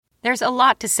There's a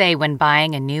lot to say when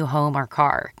buying a new home or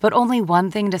car, but only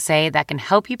one thing to say that can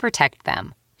help you protect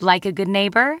them. Like a good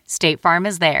neighbor, State Farm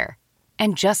is there.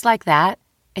 And just like that,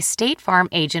 a State Farm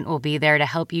agent will be there to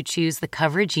help you choose the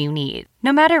coverage you need,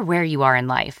 no matter where you are in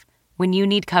life. When you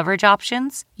need coverage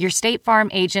options, your State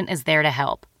Farm agent is there to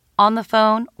help, on the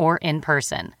phone or in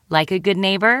person. Like a good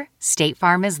neighbor, State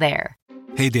Farm is there.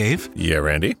 Hey, Dave. Yeah,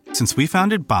 Randy. Since we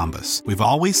founded Bombas, we've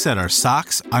always said our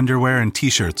socks, underwear, and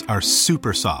T-shirts are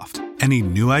super soft. Any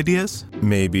new ideas?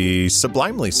 Maybe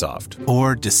sublimely soft.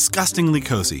 Or disgustingly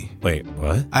cozy. Wait,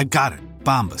 what? I got it.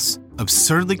 Bombas.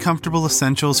 Absurdly comfortable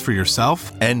essentials for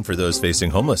yourself and for those facing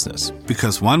homelessness.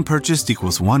 Because one purchased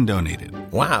equals one donated.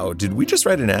 Wow, did we just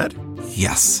write an ad?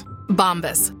 Yes.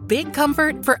 Bombas. Big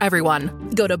comfort for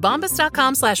everyone. Go to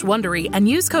bombas.com/Wondery and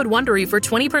use code Wondery for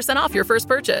 20% off your first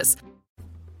purchase.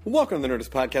 Welcome to the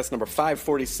Nerdist Podcast number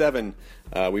 547.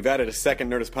 We've added a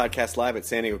second Nerdist Podcast live at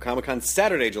San Diego Comic-Con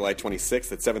Saturday, July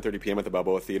 26th at 7:30 p.m. at the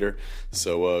Balboa Theater.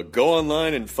 So go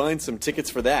online and find some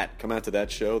tickets for that. Come out to that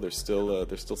show. There's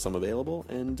still some available,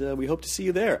 and we hope to see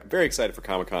you there. I'm very excited for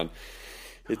Comic-Con.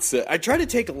 I try to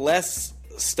take less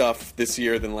stuff this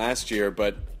year than last year,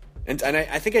 but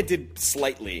I think I did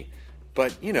slightly.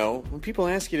 But, you know, when people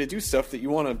ask you to do stuff that you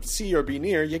want to see or be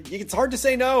near, it's hard to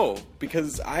say no,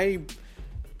 because I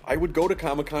would go to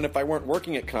Comic-Con if I weren't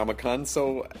working at Comic-Con,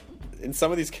 so in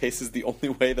some of these cases, the only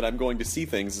way that I'm going to see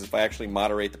things is if I actually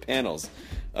moderate the panels.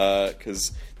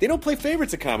 Because they don't play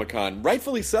favorites at Comic-Con,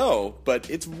 rightfully so, but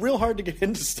it's real hard to get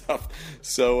into stuff.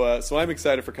 So I'm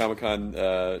excited for Comic-Con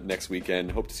next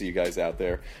weekend. Hope to see you guys out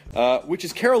there. Which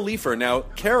is Carol Leifer. Now,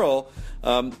 Carol,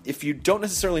 if you don't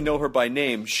necessarily know her by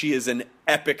name, she is an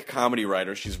epic comedy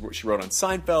writer. She wrote on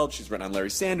Seinfeld. She's written on Larry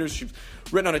Sanders. She's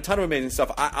written on a ton of amazing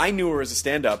stuff. I knew her as a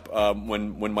stand-up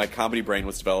when my comedy brain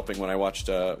was developing, when I watched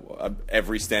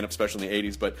every stand-up special in the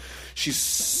 80s. But she's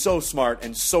so smart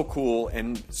and so cool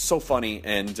and so funny,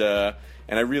 and I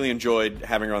really enjoyed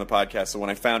having her on the podcast. So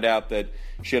when I found out that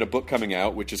she had a book coming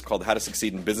out, which is called How to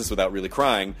Succeed in Business Without Really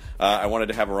Crying, I wanted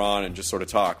to have her on and just sort of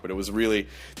talk. But it was really,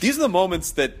 these are the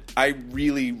moments that I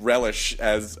really relish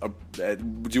as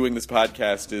doing this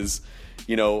podcast, is,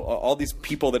 you know, all these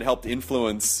people that helped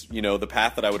influence, you know, the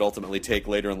path that I would ultimately take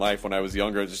later in life when I was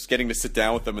younger. Just getting to sit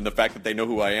down with them, and the fact that they know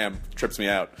who I am trips me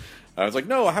out. I was like,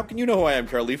 no, how can you know who I am,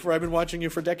 Carol Leifer? I've been watching you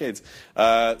for decades.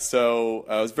 So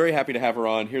I was very happy to have her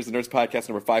on. Here's the Nerdist Podcast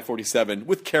number 547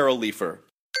 with Carol Leifer.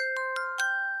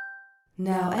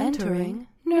 Now entering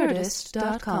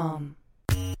Nerdist.com.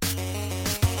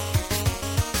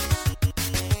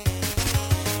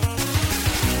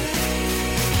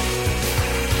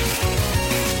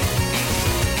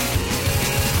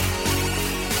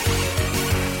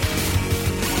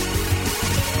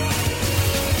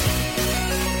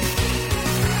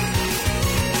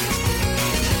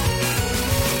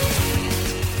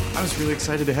 I was really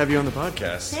excited to have you on the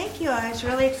podcast. Thank you. I was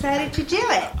really excited to do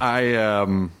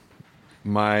it.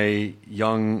 My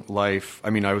young life, I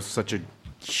mean, I was such a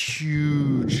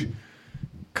huge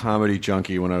comedy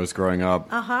junkie when I was growing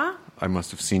up. Uh-huh. I must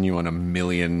have seen you on a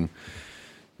million,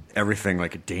 everything,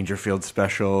 like a Dangerfield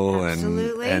special.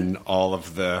 Absolutely. and all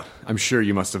of the, I'm sure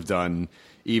you must have done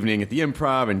Evening at the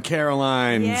Improv and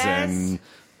Caroline's. Yes. And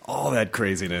all that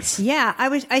craziness. Yeah,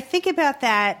 I think about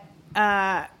that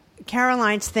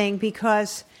Caroline's thing,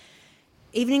 because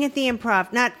Evening at the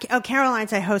Improv,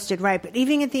 Caroline's I hosted, right, but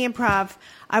Evening at the Improv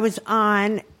I was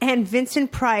on, and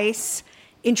Vincent Price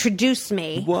introduced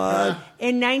me. What?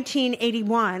 In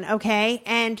 1981, okay?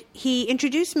 And he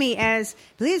introduced me as,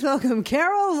 please welcome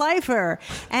Carol Leifer.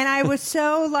 And I was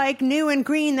so, like, new and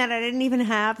green that I didn't even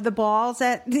have the balls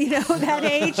at, that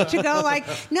age to go like,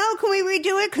 no, can we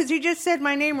redo it? Because you just said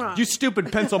my name wrong. You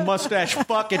stupid pencil mustache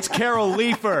fuck, it's Carol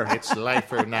Leifer. It's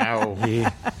Leifer now.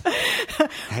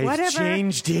 I've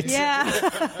changed it. Yeah.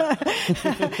 Yeah,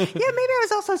 maybe I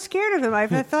was also scared of him. I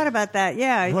thought about that,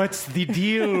 yeah. What's the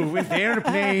deal with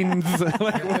airplanes?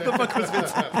 Like, what the fuck was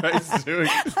Vincent Price doing?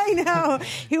 I know.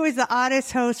 He was the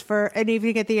oddest host for an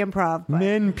Evening at the Improv. But.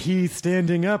 Men pee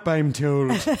standing up, I'm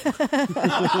told.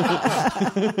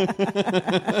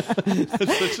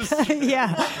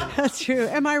 Yeah, that's true.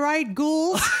 Am I right,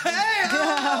 ghouls? Hey!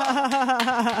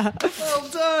 Well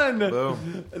done.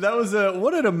 Boom. That was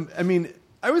I mean,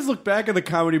 I always look back at the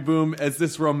comedy boom as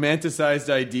this romanticized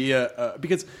idea,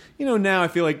 because, now I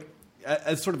feel like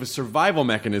as sort of a survival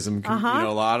mechanism,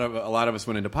 a lot of us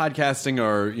went into podcasting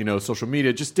or, social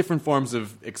media, just different forms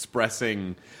of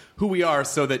expressing who we are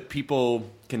so that people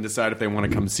can decide if they want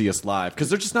to come see us live. Because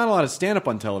there's just not a lot of stand-up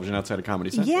on television outside of Comedy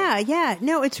Central. Yeah.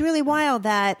 No, it's really wild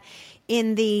that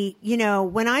in the,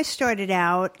 when I started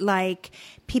out, like,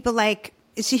 people like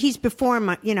see, he's before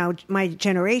my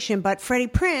generation, but Freddie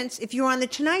Prinze, if you were on the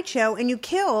Tonight Show and you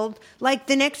killed, like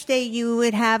the next day you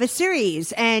would have a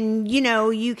series and,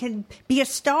 you can be a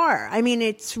star. I mean,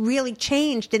 it's really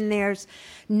changed, and there's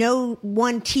no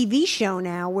one TV show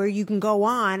now where you can go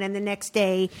on and the next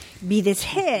day be this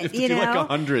hit, you have to do like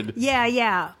 100.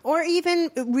 Yeah. Or even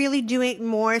really doing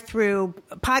more through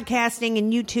podcasting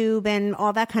and YouTube and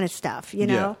all that kind of stuff,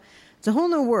 Yeah. It's a whole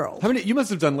new world. How many? You must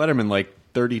have done Letterman like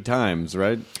 30 times,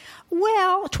 right?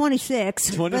 Well,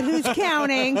 26. But who's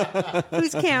counting?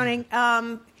 Who's counting?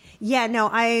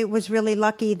 I was really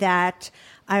lucky that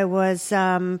I was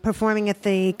performing at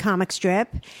the comic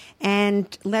strip, and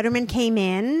Letterman came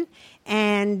in,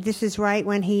 and this is right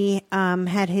when he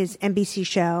had his NBC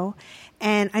show.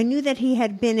 And I knew that he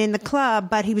had been in the club,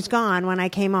 but he was gone when I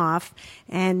came off.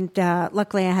 And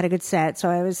luckily I had a good set, so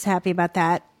I was happy about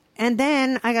that. And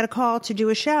then I got a call to do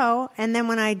a show. And then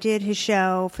when I did his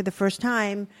show for the first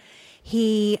time,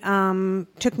 he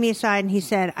took me aside and he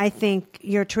said, I think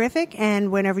you're terrific.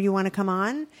 And whenever you want to come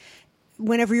on,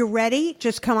 whenever you're ready,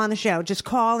 just come on the show. Just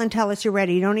call and tell us you're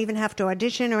ready. You don't even have to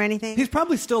audition or anything. He's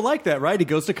probably still like that, right? He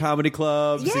goes to comedy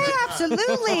clubs. Yeah,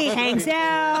 absolutely. Hangs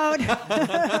out.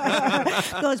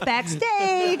 Goes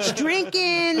backstage,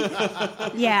 drinking.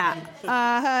 Yeah.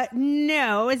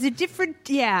 No, it's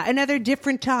another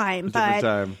different time. Different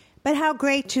time. But how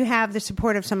great to have the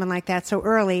support of someone like that so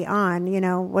early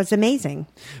on, was amazing.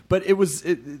 But it was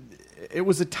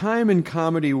a time in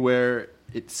comedy where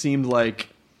it seemed like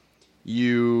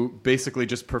you basically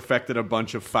just perfected a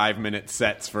bunch of 5-minute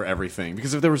sets for everything,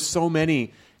 because if there were so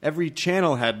many, every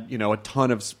channel had a ton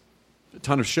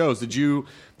of shows. Did you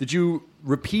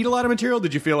repeat a lot of material?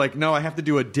 Did you feel like, no, I have to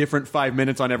do a different 5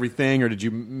 minutes on everything, or did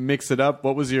you mix it up?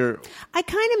 What was your? I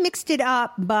kind of mixed it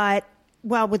up, but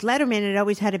with Letterman, it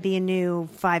always had to be a new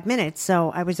 5 minutes, so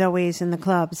I was always in the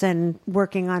clubs and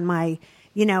working on my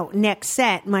next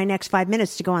set, my next 5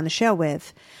 minutes to go on the show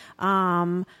with.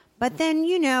 But then,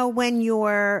 when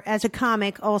you're, as a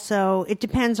comic, also, it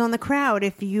depends on the crowd.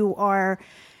 If you are,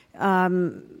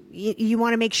 you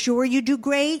want to make sure you do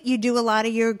great, you do a lot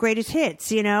of your greatest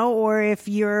hits, or if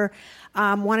you're,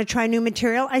 want to try new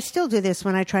material. I still do this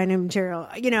when I try new material.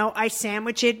 I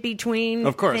sandwich it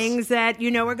between things that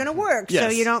are going to work. Yes. So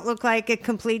you don't look like a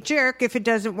complete jerk if it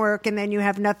doesn't work and then you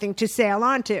have nothing to sail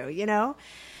onto,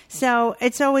 So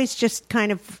it's always just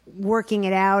kind of working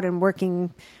it out and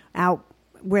working out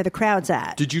where the crowd's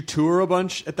at. Did you tour a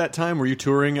bunch at that time? Were you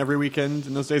touring every weekend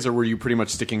in those days, or were you pretty much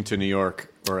sticking to New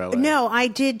York or LA? No, I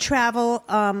did travel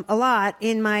a lot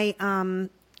in my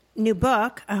new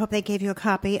book. I hope they gave you a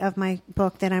copy of my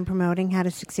book that I'm promoting, How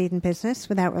to Succeed in Business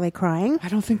Without Really Crying. I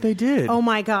don't think they did. Oh,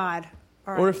 my God.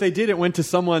 All right. Or if they did, it went to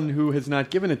someone who has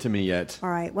not given it to me yet. All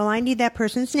right. Well, I need that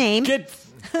person's name.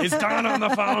 Is Don on the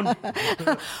phone?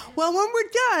 Well, when we're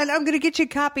done, I'm going to get you a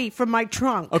copy from my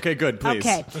trunk. Okay, good, please.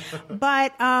 Okay.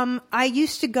 But I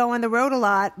used to go on the road a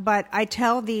lot, but I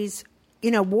tell these,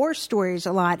 war stories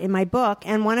a lot in my book.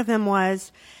 And one of them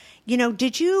was,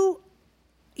 you're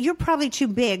probably too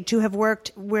big to have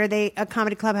worked where a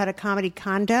comedy club had a comedy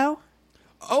condo.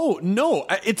 Oh, no.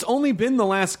 It's only been the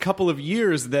last couple of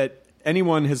years that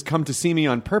anyone has come to see me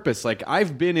on purpose. Like,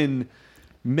 I've been in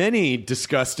many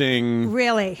disgusting...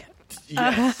 Really?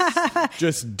 Yes.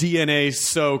 Just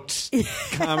DNA-soaked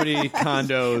comedy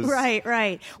condos.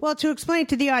 Right. Well, to explain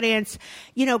to the audience,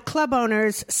 club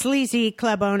owners, sleazy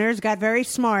club owners, got very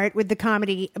smart with the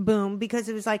comedy boom because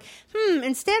it was like,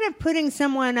 instead of putting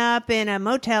someone up in a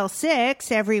Motel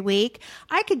 6 every week,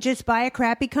 I could just buy a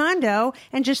crappy condo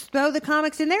and just throw the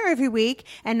comics in there every week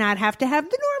and not have to have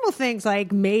the normal things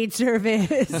like maid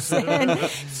service and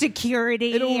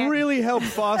security. It'll really help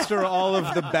foster all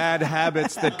of the bad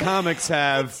habits that comics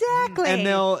have. Exactly. And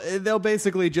they'll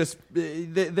basically just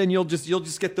then you'll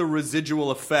just get the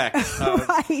residual effect of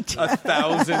right.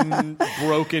 1,000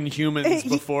 broken humans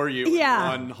before you in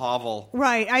one hovel.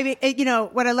 Right. I mean,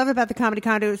 what I love about the comedy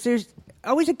condo is there's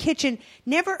always a kitchen,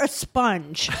 never a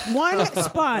sponge. One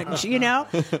sponge,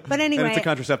 But anyway. And it's a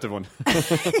contraceptive one.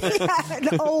 Yeah,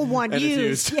 an old one and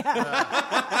used. It's used.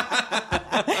 Yeah.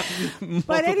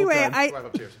 But anyway,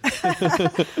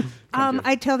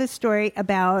 I tell this story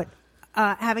about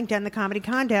having done the comedy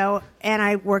condo, and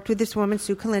I worked with this woman,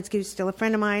 Sue Kalinsky, who's still a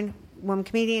friend of mine, woman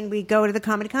comedian. We go to the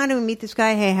comedy condo and meet this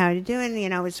guy. Hey, how you doing?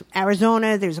 It's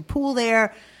Arizona. There's a pool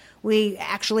there. We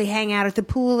actually hang out at the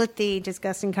pool at the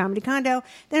Disgusting Comedy Condo.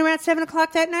 Then around 7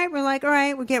 o'clock that night, we're like, all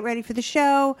right, we'll get ready for the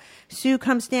show. Sue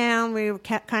comes down. We were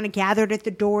kind of gathered at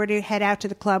the door to head out to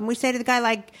the club. And we say to the guy,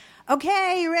 like,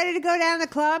 okay, you ready to go down to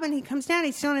the club? And he comes down.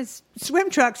 He's still in his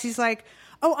swim trunks. He's like,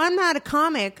 Oh, I'm not a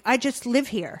comic. I just live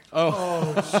here.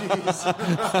 Oh, jeez.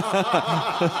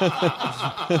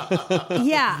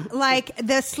 Yeah, like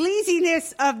the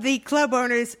sleaziness of the club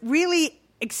owners really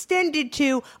extended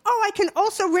to, I can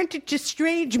also rent it to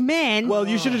strange men. Well,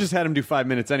 you should have just had him do 5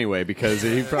 minutes anyway, because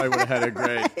he probably would have had a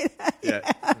great...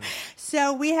 Yeah.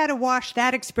 So we had to wash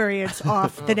that experience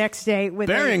off the next day. With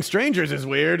Burying strangers is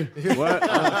weird. What?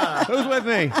 Who's with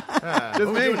me? What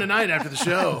are we doing tonight after the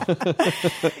show?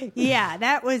 Yeah,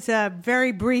 that was a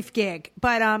very brief gig.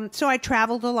 But so I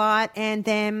traveled a lot, and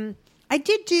then I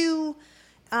did do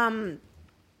some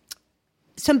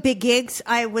big gigs.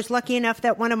 I was lucky enough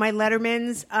that one of my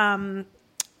Lettermans,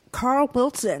 Carl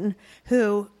Wilson,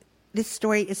 who... This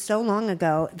story is so long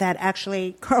ago that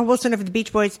actually Carl Wilson of the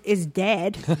Beach Boys is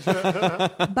dead.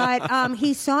 But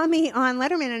he saw me on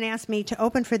Letterman and asked me to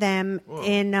open for them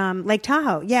in Lake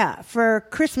Tahoe. Yeah, for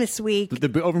Christmas week.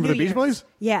 Open for the Beach Boys?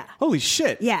 Yeah. Holy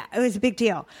shit. Yeah, it was a big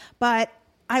deal. But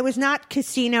I was not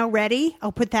casino ready.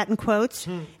 I'll put that in quotes.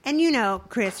 And you know,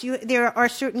 Chris, there are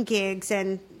certain gigs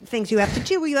and things you have to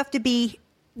do where you have to be,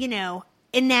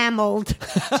 enameled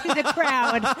to the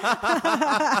crowd.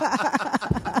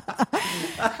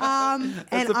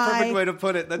 That's a perfect way to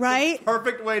put it. That's right? a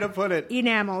perfect way to put it.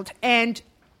 Enameled. And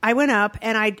I went up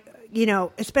and I,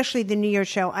 especially the New Year's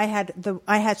show, I had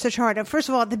such a hard. First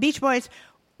of all, the Beach Boys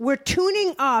were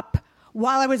tuning up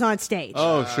while I was on stage.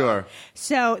 Oh, sure.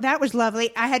 So that was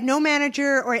lovely. I had no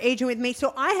manager or agent with me,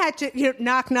 so I had to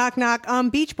knock, knock, knock.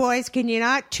 Beach Boys, can you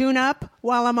not tune up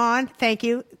while I'm on? Thank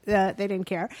you. They didn't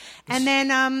care. And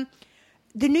then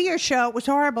the New Year's show was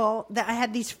horrible. That I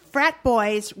had these frat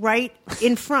boys right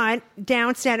in front,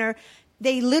 down center.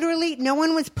 They literally, no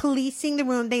one was policing the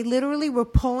room. They literally were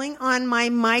pulling on my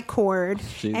mic cord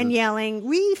and yelling,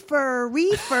 "Reefer,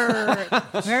 reefer."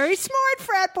 Very smart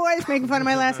frat boys, making fun of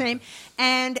my last name.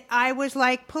 And I was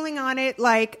like pulling on it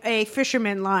like a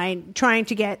fisherman line, trying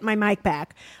to get my mic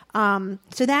back.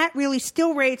 So that really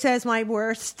still rates as my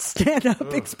worst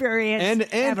stand-up experience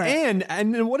ever.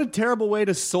 And what a terrible way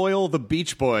to soil the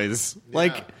Beach Boys. Yeah.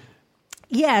 Like...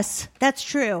 Yes, that's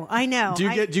true. I know. Do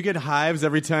you get hives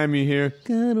every time you hear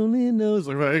God only knows?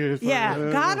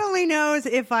 God only knows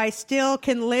if I still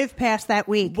can live past that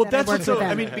week. Well, that's what's so.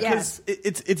 I mean, because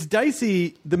it's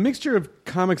dicey. The mixture of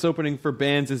comics opening for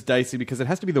bands is dicey because it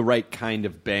has to be the right kind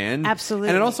of band, absolutely,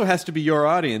 and it also has to be your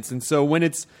audience. And so when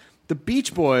it's the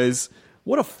Beach Boys,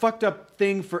 what a fucked up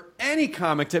thing for any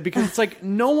comic to, because it's like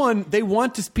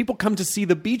people come to see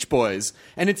the Beach Boys,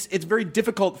 and it's very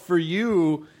difficult for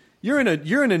you.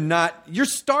 You're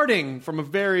starting from a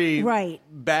very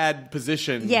bad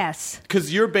position. Yes.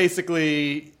 Because you're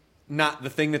basically not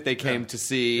the thing that they came to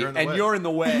see, you're in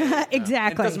the way. Exactly.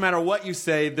 And it doesn't matter what you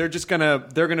say, they're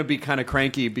gonna be kind of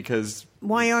cranky because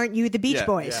why aren't you the Beach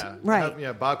Boys? Yeah.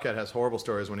 Right. Bobcat has horrible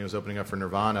stories when he was opening up for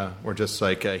Nirvana, where just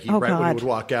like when he would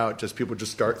walk out, just people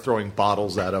just start throwing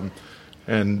bottles at him.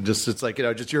 And it's like,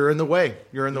 you're in the way.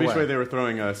 You're in the way. Which way they were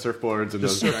throwing surfboards and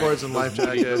just surfboards and life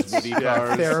jackets,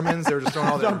 theremins. They were just throwing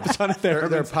all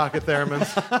their pocket theremins.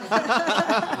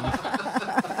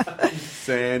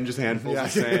 Sand, just handfuls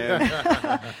of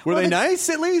sand. Were they nice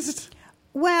at least?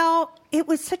 Well, it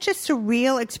was such a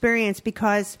surreal experience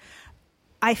because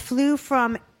I flew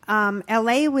from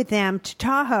L.A. with them to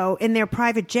Tahoe in their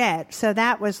private jet. So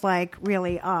that was like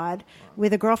really odd.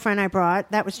 With a girlfriend I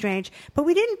brought. That was strange. But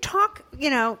we didn't talk,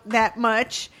 that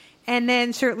much. And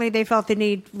then certainly they felt the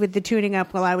need with the tuning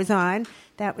up while I was on.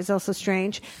 That was also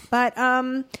strange. But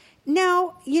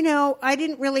no, I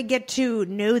didn't really get to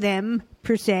know them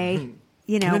per se.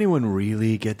 Can anyone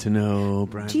really get to know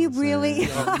Brian Do you Wilson? really?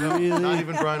 Not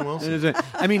even Brian Wilson.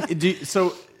 I mean, did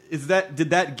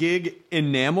that gig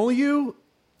enamel you?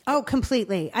 Oh,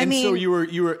 completely. So you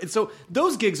were. So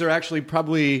those gigs are actually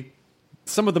probably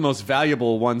some of the most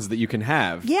valuable ones that you can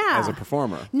have as a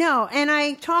performer. No, and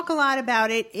I talk a lot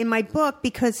about it in my book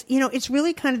because, it's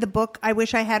really kind of the book I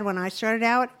wish I had when I started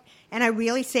out. And I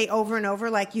really say over and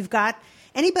over, like,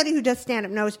 anybody who does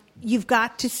stand-up knows you've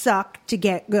got to suck to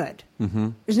get good. Mm-hmm.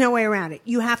 There's no way around it.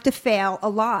 You have to fail a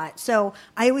lot. So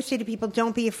I always say to people,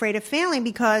 don't be afraid of failing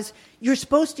because you're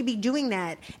supposed to be doing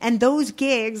that. And those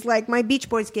gigs, like my Beach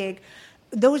Boys gig,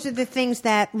 those are the things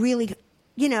that really,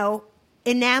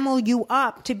 enamel you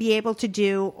up to be able to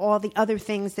do all the other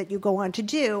things that you go on to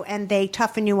do, and they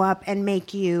toughen you up and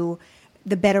make you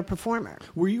the better performer.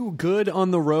 Were you good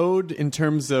on the road in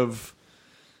terms of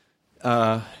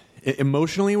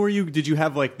emotionally? Did you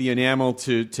have like the enamel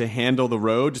to handle the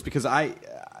road? Just because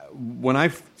when I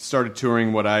started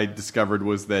touring, what I discovered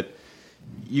was that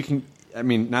you can,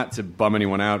 not to bum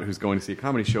anyone out who's going to see a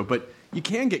comedy show, but you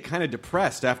can get kind of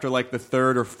depressed after like the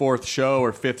third or fourth show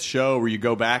or fifth show where you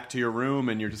go back to your room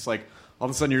and you're just like, all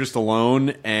of a sudden you're just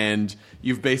alone and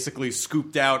you've basically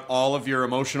scooped out all of your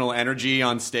emotional energy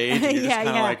on stage. And you're just kind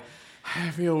of like,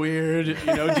 I feel weird.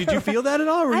 Did you feel that at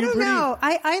all? I don't know.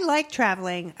 I like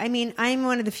traveling. I mean, I'm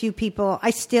one of the few people.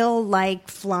 I still like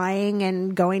flying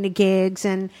and going to gigs,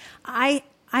 and I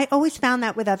always found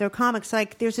that with other comics.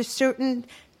 Like, there's a certain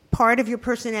part of your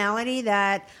personality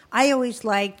that I always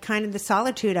liked, kind of the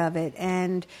solitude of it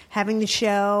and having the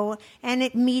show and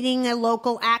it meeting a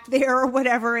local act there or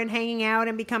whatever and hanging out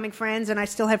and becoming friends. And I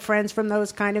still have friends from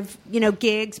those kind of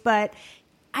gigs, but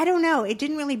I don't know. It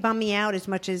didn't really bum me out as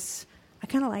much as I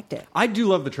kind of liked it. I do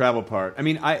love the travel part. I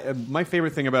mean, my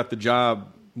favorite thing about the job,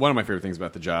 one of my favorite things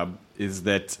about the job is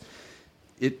that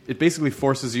it basically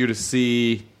forces you to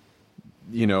see,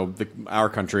 our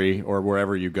country or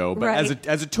wherever you go. But right.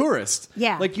 as a tourist,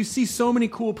 like you see so many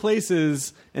cool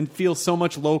places and feel so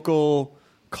much local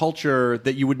culture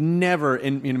that you would never,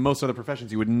 in most other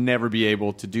professions, you would never be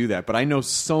able to do that. But I know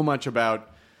so much about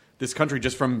this country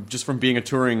just from being a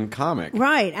touring comic.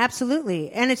 Right,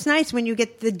 absolutely. And it's nice when you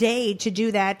get the day to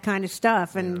do that kind of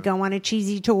stuff and go on a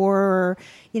cheesy tour or,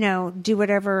 do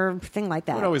whatever thing like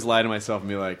that. I would always lie to myself and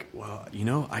be like, well,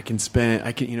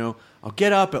 I'll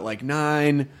get up at like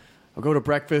 9, I'll go to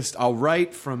breakfast, I'll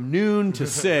write from noon to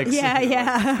 6.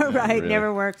 Yeah, right. Really,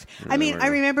 never worked. Really I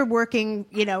remember working,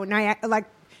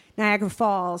 Niagara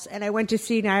Falls, and I went to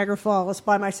see Niagara Falls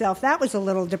by myself. That was a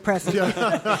little depressing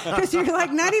because you're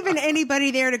like not even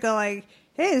anybody there to go like,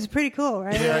 hey, it's pretty cool,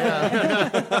 right? Yeah.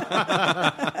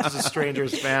 This is a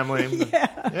stranger's family.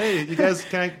 Yeah. Hey, you guys,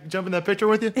 can I jump in that picture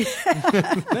with you?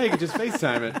 Hey, you can just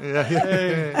FaceTime it. Yeah.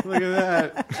 Hey, look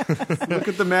at that. Look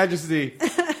at the majesty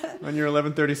on your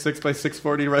 1136 by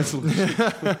 640 resolution.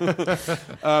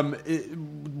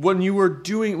 When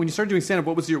you started doing stand-up,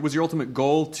 what was your ultimate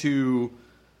goal to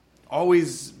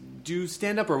always do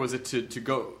stand-up, or was it to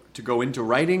go into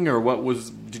writing, or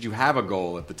did you have a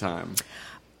goal at the time?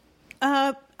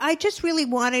 I just really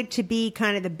wanted to be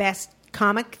kind of the best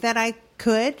comic that I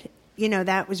could.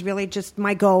 That was really just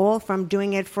my goal from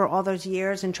doing it for all those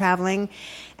years and traveling.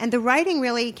 And the writing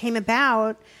really came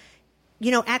about,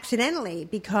 accidentally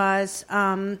because,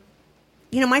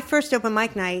 my first open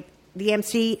mic night, the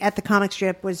MC at the Comic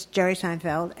Strip was Jerry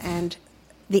Seinfeld, and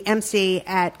the MC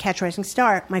at Catch Rising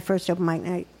Star, my first open mic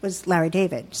night, was Larry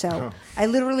David. So I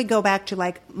literally go back to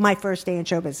like my first day in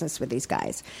show business with these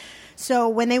guys. So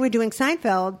when they were doing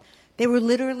Seinfeld, they were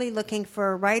literally looking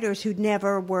for writers who'd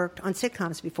never worked on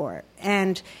sitcoms before.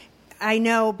 And I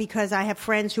know because I have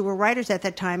friends who were writers at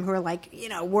that time who were like,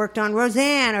 worked on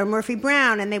Roseanne or Murphy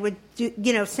Brown, and they would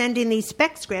send in these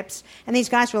spec scripts, and these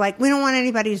guys were like, we don't want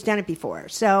anybody who's done it before.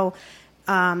 So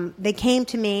they came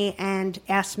to me and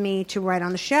asked me to write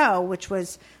on the show, which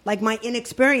was like my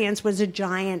inexperience was a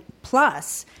giant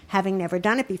plus, having never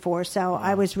done it before. So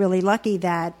I was really lucky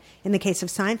that in the case of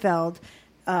Seinfeld,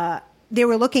 they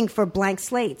were looking for blank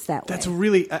slates that way. That's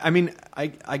really, I mean,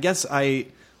 I guess I,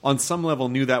 on some level,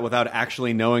 knew that without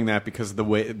actually knowing that, because the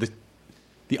way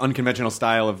the unconventional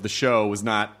style of the show was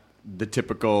not the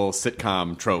typical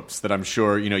sitcom tropes that I'm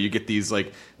sure, you get these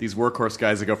workhorse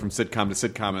guys that go from sitcom to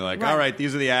sitcom and like, all right,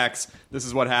 these are the acts, this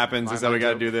is what happens, this is how we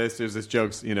got to do this, there's this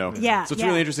jokes, Yeah. So it's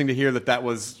really interesting to hear that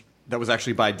was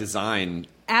actually by design.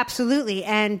 Absolutely.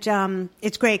 And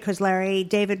it's great because Larry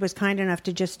David was kind enough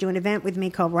to just do an event with me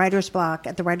called Writer's Block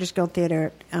at the Writers Guild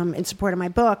Theater in support of my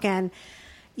book. And,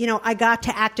 I got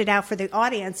to act it out for the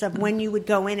audience of when you would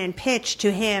go in and pitch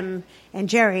to him and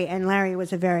Jerry. And Larry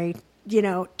was a very,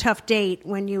 tough date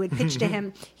when you would pitch to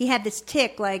him. He had this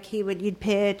tick, like you'd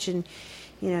pitch and,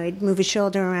 he'd move his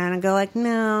shoulder around and go like,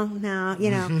 no, no.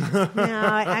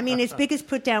 I mean, his biggest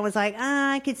put down was like,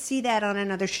 I could see that on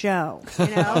another show.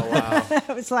 Oh, wow.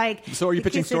 It was like, so are you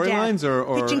pitching storylines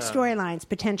or pitching storylines,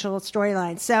 potential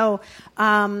storylines? So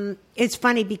it's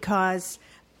funny because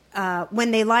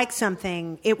when they like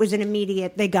something, it was an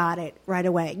immediate, they got it right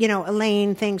away.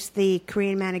 Elaine thinks the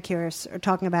Korean manicurists are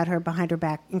talking about her behind her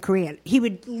back in Korean. He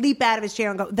would leap out of his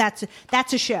chair and go, that's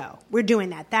a show. We're doing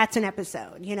that. That's an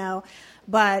episode,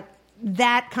 But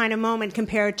that kind of moment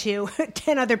compared to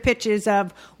 10 other pitches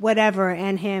of whatever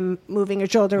and him moving his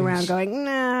shoulder around going,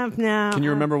 no. Can you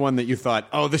remember one that you thought,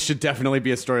 oh, this should definitely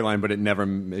be a storyline, but it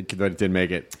didn't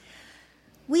make it?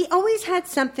 We always had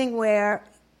something where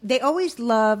they always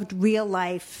loved real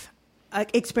life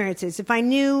experiences. If I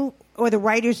knew, or the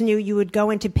writers knew, you would go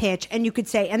into pitch and you could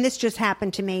say, and this just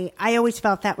happened to me, I always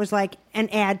felt that was like an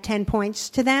add 10 points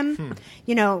to them.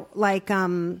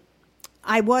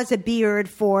 I was a beard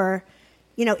for,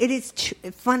 it is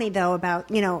funny though about,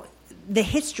 the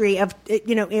history of,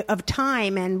 of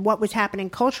time and what was happening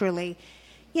culturally.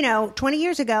 20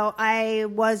 years ago, I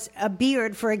was a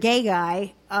beard for a gay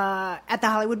guy at the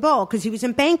Hollywood Bowl because he was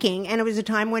in banking, and it was a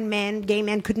time when gay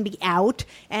men couldn't be out,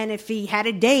 and if he had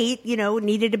a date,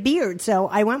 needed a beard. So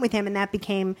I went with him, and that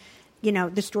became, the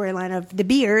storyline of the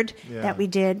beard that we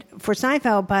did for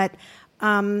Seinfeld. But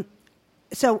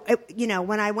so,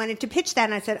 when I wanted to pitch that,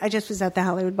 and I said, I just was at the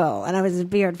Hollywood Bowl, and I was a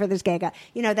beard for this gay guy,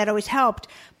 that always helped.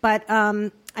 But,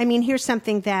 here's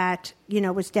something that,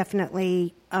 was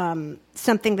definitely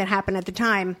something that happened at the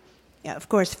time. Yeah, of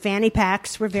course, fanny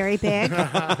packs were very big.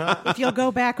 If you'll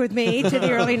go back with me to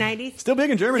the early 90s. Still big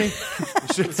in Germany.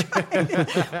 Woo,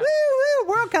 woo,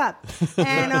 World Cup.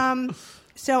 And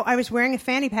so I was wearing a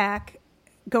fanny pack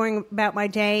going about my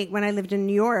day when I lived in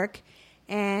New York.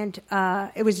 And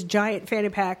it was a giant fanny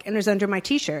pack, and it was under my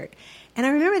T-shirt. And I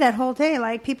remember that whole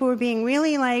day, people were being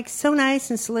really, so nice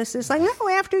and solicitous, no,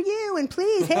 after you, and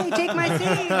please, hey, take my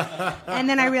seat. And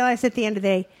then I realized at the end of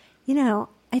the day,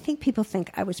 I think people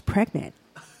think I was pregnant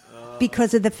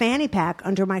because of the fanny pack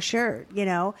under my shirt,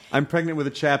 I'm pregnant with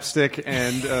a chapstick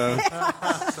and,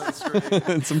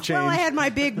 and some change. Well, I had my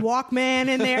big Walkman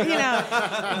in there,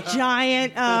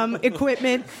 giant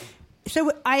equipment.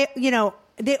 So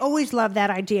they always loved that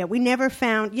idea. We never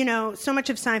found, so much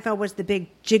of Seinfeld was the big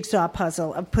jigsaw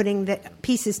puzzle of putting the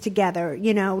pieces together.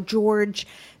 George,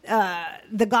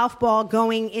 the golf ball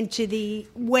going into the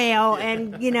whale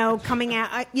and, coming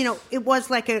out. It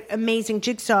was like an amazing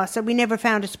jigsaw, so we never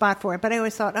found a spot for it. But I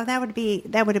always thought, that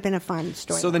would have been a fun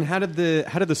story. So then how did the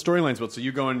storylines build? So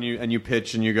you go and you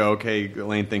pitch and you go, okay,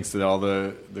 Elaine thinks that all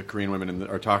the Korean women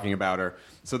are talking about her.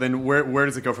 So then where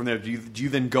does it go from there? Do you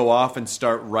then go off and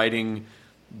start writing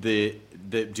do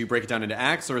you break it down into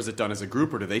acts, or is it done as a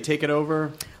group, or do they take it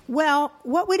over? Well,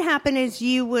 what would happen is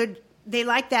they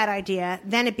liked that idea.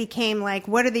 Then it became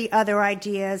what are the other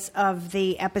ideas of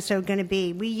the episode going to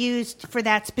be? We used, for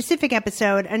that specific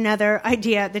episode, another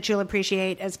idea that you'll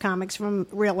appreciate as comics from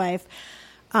real life.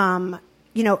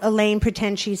 Elaine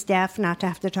pretends she's deaf not to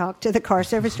have to talk to the car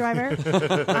service driver.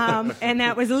 And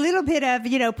that was a little bit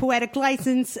of, poetic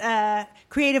license,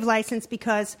 creative license,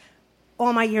 because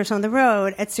all my years on the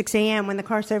road at 6 a.m. when the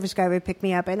car service guy would pick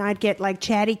me up, and I'd get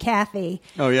chatty Cathy.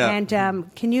 Oh, yeah. And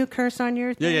can you curse on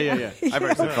your thing? Yeah. I've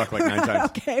already said fuck 9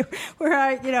 times. Okay. Where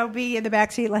I, be in the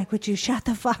backseat would you shut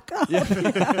the fuck up? Yeah.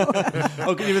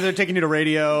 Okay, they're taking you to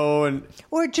radio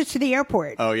or just to the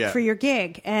airport. Oh, yeah. For your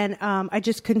gig. And I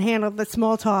just couldn't handle the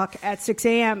small talk at 6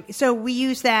 a.m. So we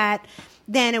used that.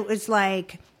 Then it was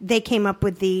they came up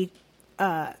with the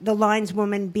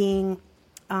lineswoman being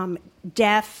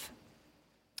deaf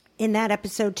in that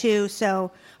episode too.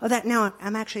 So,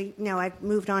 I've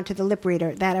moved on to the lip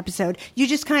reader, that episode. You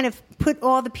just kind of put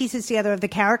all the pieces together of the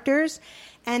characters,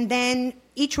 and then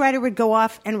each writer would go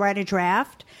off and write a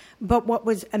draft. But what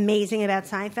was amazing about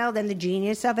Seinfeld and the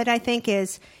genius of it, I think,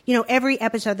 is, every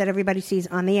episode that everybody sees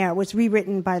on the air was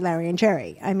rewritten by Larry and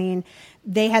Jerry.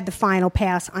 They had the final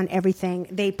pass on everything.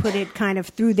 They put it kind of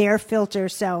through their filter.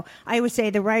 So I always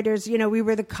say the writers, we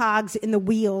were the cogs in the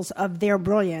wheels of their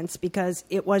brilliance because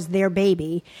it was their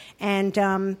baby.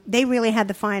 And they really had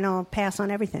the final pass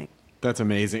on everything. That's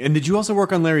amazing. And did you also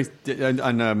work on Larry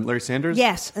Sanders?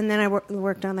 Yes, and then I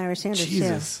worked on Larry Sanders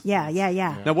Jesus. too.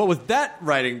 Yeah. Now, what was that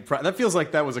writing? That feels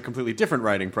like that was a completely different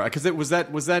writing process. Because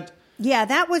was that. Yeah,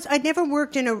 that was. I'd never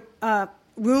worked in a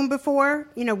room before.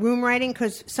 Room writing,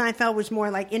 because Seinfeld was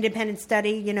more like independent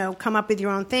study. Come up with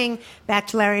your own thing. Back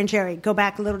to Larry and Jerry. Go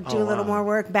back a little, do a little more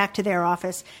work. Back to their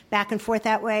office. Back and forth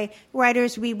that way.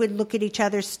 Writers, we would look at each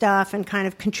other's stuff and kind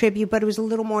of contribute, but it was a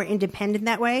little more independent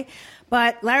that way.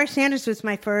 But Larry Sanders was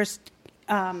my first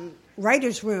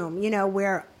writer's room,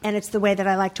 and it's the way that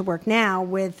I like to work now,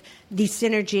 with the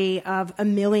synergy of a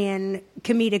million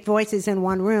comedic voices in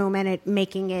one room, and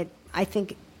I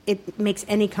think it makes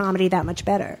any comedy that much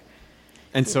better.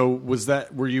 And so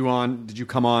did you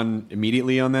come on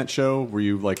immediately on that show? Were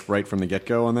you right from the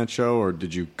get-go on that show, or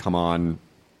did you come on?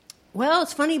 Well,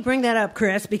 it's funny you bring that up,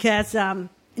 Chris, because,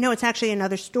 it's actually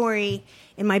another story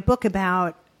in my book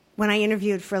about when I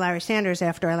interviewed for Larry Sanders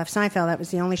after I left Seinfeld. That was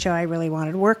the only show I really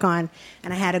wanted to work on.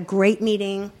 And I had a great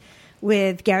meeting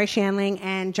with Gary Shandling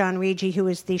and John Rigi, who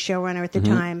was the showrunner at the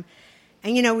time.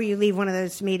 And where you leave one of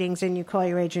those meetings and you call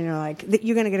your agent and you're like,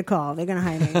 you're going to get a call. They're going to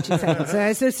hire me in 2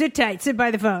 seconds. So sit tight. Sit by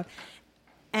the phone.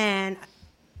 And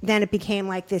then it became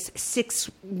this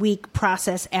 6-week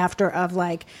process after of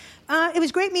it was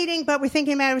a great meeting, but we're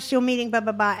thinking about it. We're still meeting, blah,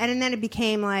 blah, blah. And then it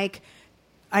became I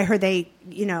heard they,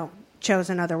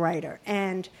 chose another writer.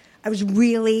 And I was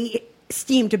really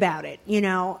steamed about it,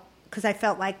 because I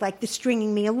felt like the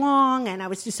stringing me along, and I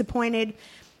was disappointed.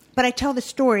 but I tell the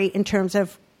story in terms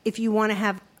of if you want to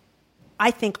have,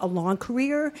 I think, a long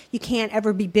career, you can't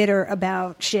ever be bitter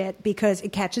about shit because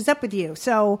it catches up with you.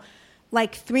 So,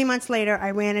 like 3 months later,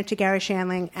 I ran into Gary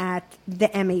Shandling at the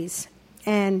Emmys,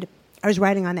 and I was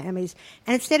writing on the Emmys.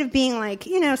 And instead of being like,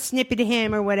 snippy to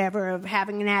him or whatever, of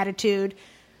having an attitude,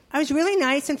 I was really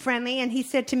nice and friendly. And he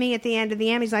said to me at the end of the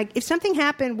Emmys, like, if something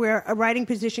happened where a writing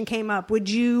position came up, would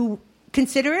you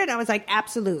consider it? I was like,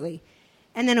 absolutely.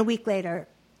 And then a week later,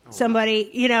 somebody,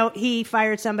 he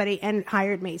fired somebody and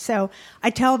hired me. So I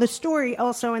tell the story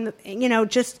also in the,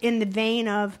 just in the vein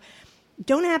of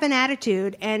don't have an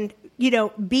attitude and,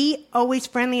 be always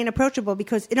friendly and approachable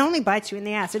because it only bites you in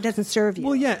the ass. It doesn't serve you.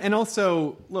 Well, yeah. And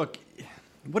also, look,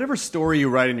 whatever story you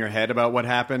write in your head about what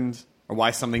happened or why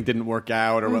something didn't work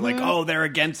out or what, like, oh, they're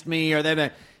against me or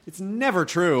they're... It's never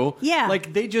true. Yeah.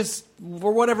 Like, they just,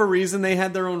 for whatever reason, they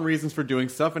had their own reasons for doing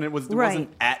stuff, and it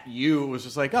wasn't at you. It was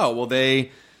just like, oh, well,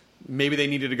 maybe they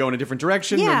needed to go in a different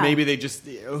direction, or maybe they just,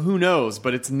 who knows?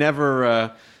 But it's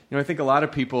never, I think a lot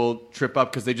of people trip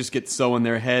up because they just get so in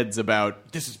their heads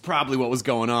about, this is probably what was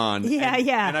going on. Yeah,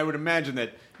 and I would imagine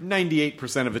that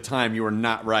 98% of the time you are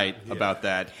not right about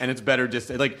that. And it's better just,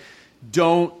 like,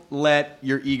 don't let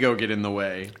your ego get in the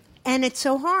way. And it's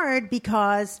so hard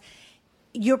because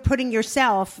you're putting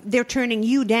they're turning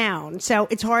you down. So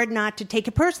it's hard not to take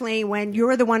it personally when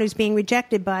you're the one who's being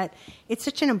rejected, but it's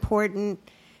such an important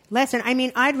lesson. I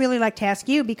mean, I'd really like to ask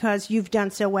you because you've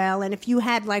done so well. And if you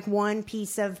had like one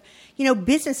piece of,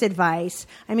 business advice,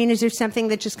 I mean, is there something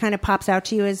that just kind of pops out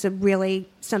to you as really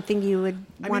something you would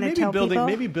want to tell people?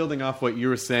 Maybe building off what you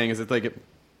were saying is that like,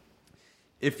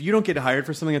 if you don't get hired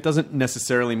for something, it doesn't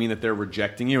necessarily mean that they're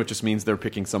rejecting you. It just means they're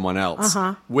picking someone else,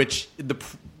 which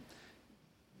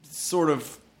sort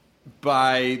of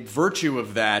by virtue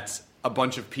of that, a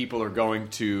bunch of people are going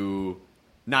to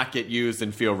not get used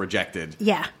and feel rejected.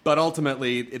 Yeah. But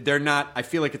ultimately, they're not. I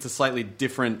feel like it's a slightly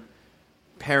different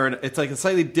it's like a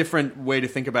slightly different way to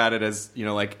think about it as,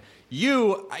 like,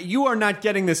 you are not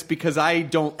getting this because I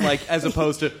don't like, as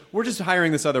opposed to, we're just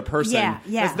hiring this other person. Yeah.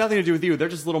 It has nothing to do with you. They're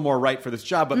just a little more right for this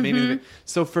job, but maybe.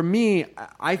 So for me,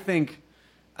 I think,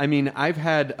 I've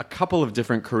had a couple of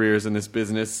different careers in this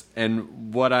business,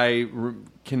 and what I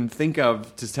can think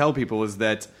of to tell people is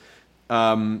that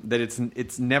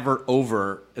it's never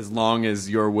over as long as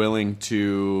you're willing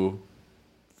to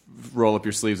roll up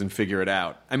your sleeves and figure it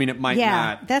out. I mean, it might not.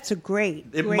 Yeah, that's a great.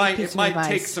 It might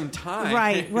take some time,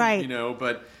 right.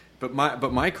 But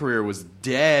my career was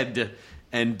dead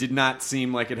and did not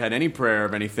seem like it had any prayer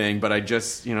of anything. But I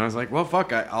just, I was like, well,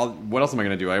 fuck. What else am I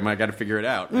going to do? I got to figure it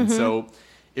out. And so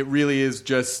it really is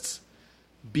just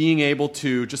being able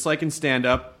to, just like in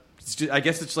stand-up, I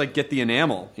guess it's like get the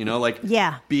enamel,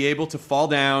 be able to fall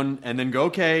down and then go,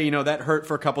 okay, that hurt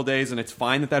for a couple days and it's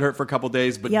fine that hurt for a couple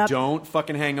days, but don't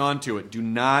fucking hang on to it. Do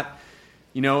not,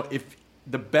 if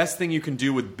the best thing you can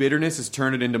do with bitterness is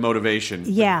turn it into motivation.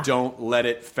 Yeah. But don't let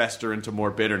it fester into more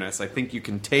bitterness. I think you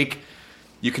can take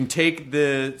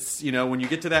the, when you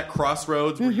get to that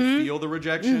crossroads where you feel the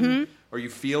rejection or you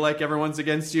feel like everyone's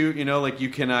against you, like you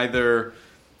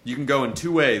can go in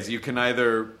two ways. You can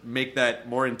either make that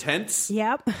more intense,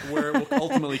 where it will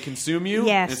ultimately consume you,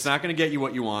 and it's not going to get you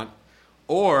what you want,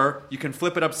 or you can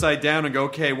flip it upside down and go,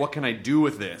 okay, what can I do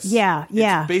with this?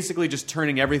 It's basically just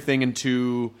turning everything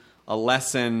into a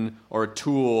lesson or a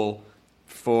tool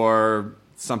for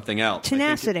something else.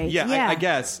 Tenacity. I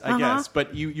guess.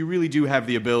 But you really do have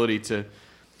the ability to...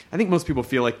 I think most people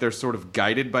feel like they're sort of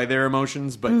guided by their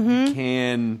emotions, but you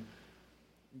can...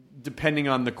 Depending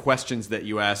on the questions that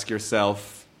you ask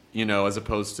yourself, as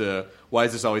opposed to, why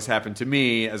does this always happen to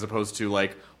me? As opposed to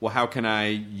like, well, how can I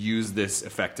use this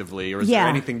effectively? Or is there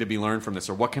anything to be learned from this?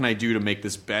 Or what can I do to make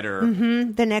this better?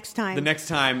 The next time. The next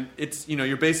time, it's,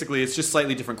 it's just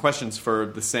slightly different questions for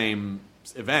the same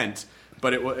event,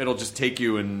 but it'll just take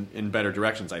you in better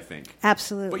directions, I think.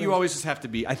 Absolutely. But you always just have to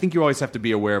be, I think you always have to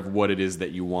be aware of what it is that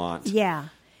you want. Yeah.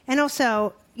 And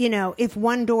also... if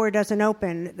one door doesn't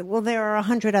open, well, there are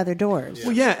 100 other doors. Yeah.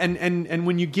 Well, yeah, and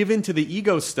when you give into the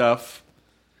ego stuff,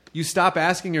 you stop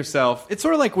asking yourself. It's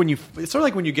sort of like when you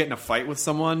get in a fight with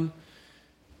someone,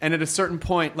 and at a certain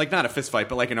point, like not a fist fight,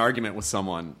 but like an argument with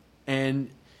someone, and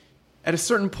at a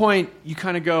certain point, you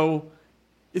kind of go,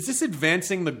 is this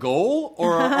advancing the goal,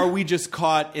 or are we just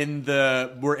caught in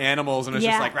we're animals and it's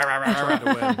just like rah, rah, rah, rah, to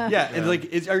win? Yeah, and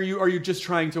like, are you just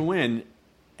trying to win?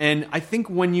 And I think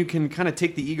when you can kind of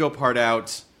take the ego part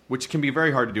out, which can be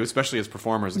very hard to do, especially as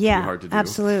performers, it can be hard to do.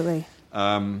 Absolutely.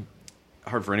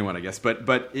 Hard for anyone, I guess.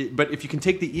 But if you can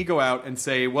take the ego out and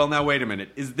say, well, now wait a minute,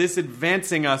 is this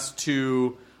advancing us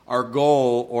to our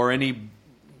goal or any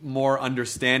more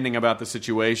understanding about the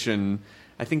situation,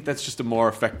 I think that's just a more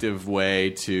effective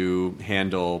way to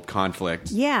handle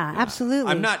conflict. Yeah,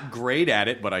 absolutely. I'm not great at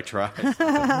it, but I try.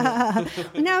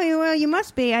 No, you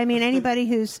must be. I mean, anybody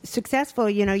who's successful,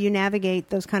 you navigate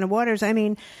those kind of waters. I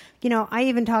mean, I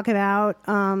even talk about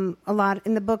a lot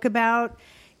in the book about,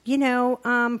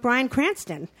 Bryan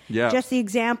Cranston. Yeah. Just the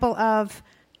example of,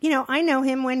 I know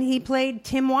him when he played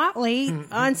Tim Whatley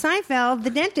on Seinfeld, the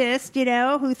dentist,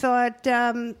 who thought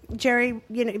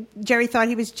Jerry thought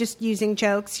he was just using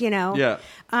jokes, Yeah.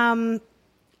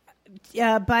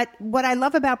 But what I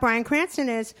love about Bryan Cranston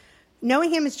is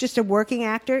knowing him as just a working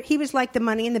actor, he was like the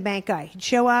Money in the Bank guy. He'd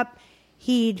show up,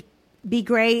 he'd be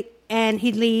great, and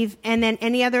he'd leave. And then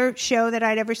any other show that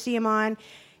I'd ever see him on,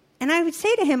 and I would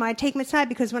say to him, I'd take him aside,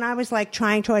 because when I was like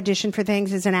trying to audition for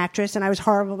things as an actress, and I was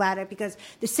horrible at it, because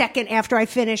the second after I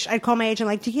finished, I'd call my agent,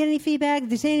 like, do you get any feedback?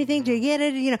 Did you say anything? Do you get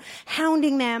it?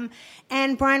 Hounding them.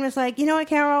 And Bryan was like, you know what,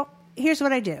 Carol? Here's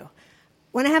what I do.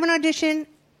 When I have an audition,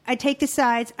 I take the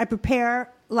sides, I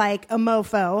prepare like a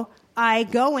mofo, I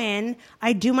go in,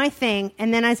 I do my thing,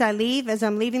 and then as I'm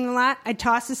leaving the lot, I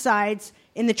toss the sides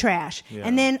in the trash. Yeah.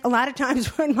 And then a lot of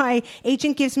times when my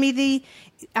agent gives me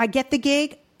I get the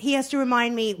gig, he has to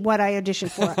remind me what I auditioned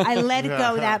for. I let it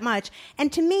go that much.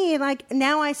 And to me, like,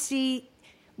 now I see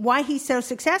why he's so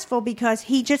successful, because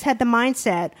he just had the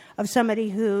mindset of somebody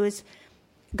who's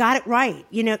got it right.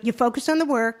 You focus on the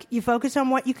work, you focus on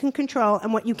what you can control,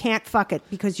 and what you can't, fuck it,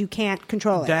 because you can't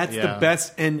control it. That's the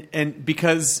best. And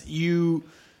because you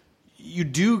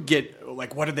do get,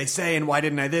 like, what did they say, and why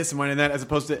didn't I this, and why didn't that, as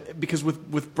opposed to, because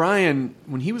with Bryan,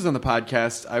 when he was on the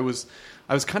podcast, I was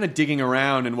kind of digging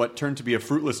around in what turned to be a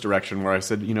fruitless direction, where I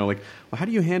said, well, how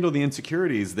do you handle the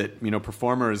insecurities that,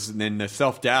 performers, and then the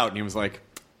self-doubt? And he was like,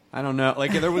 I don't know.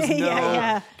 Like, there was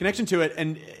no connection to it.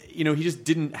 And, he just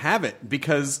didn't have it,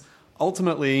 because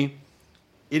ultimately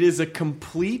it is a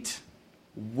complete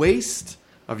waste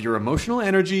of your emotional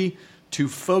energy to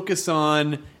focus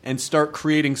on and start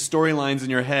creating storylines in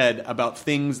your head about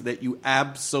things that you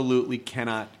absolutely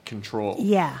cannot control.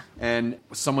 Yeah. And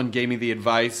someone gave me the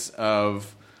advice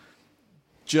of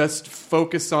just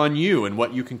focus on you and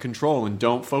what you can control, and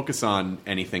don't focus on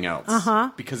anything else.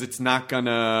 Because it's not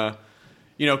gonna,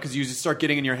 because you just start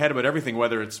getting in your head about everything,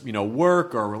 whether it's,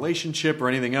 work or a relationship or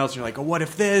anything else. You're like, oh, what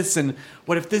if this? And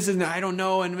what if this? And I don't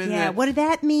know. And what did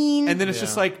that mean? And then it's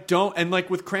just like, don't. And like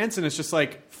with Cranston, it's just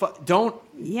like, don't.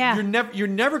 Yeah. You're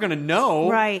never going to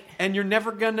know. Right. And you're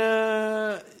never going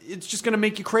to, it's just going to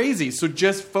make you crazy. So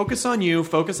just focus on you,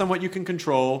 focus on what you can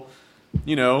control,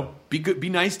 be good, be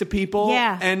nice to people.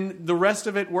 Yeah. And the rest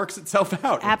of it works itself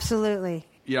out. Absolutely.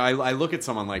 I look at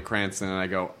someone like Cranston and I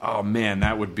go, oh man,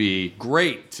 that would be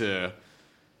great to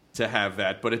have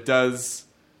that. But it does.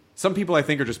 Some people I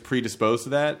think are just predisposed to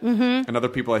that, and other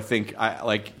people I think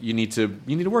you need to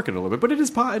work it a little bit. But it is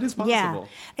possible. Yeah,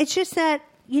 it's just that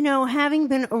having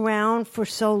been around for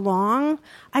so long,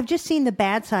 I've just seen the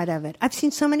bad side of it. I've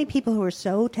seen so many people who are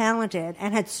so talented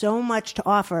and had so much to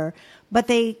offer, but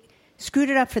they screwed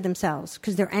it up for themselves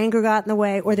because their anger got in the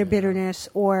way, or their bitterness,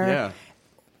 or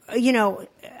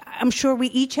I'm sure we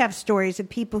each have stories of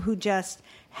people who just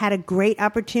had a great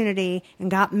opportunity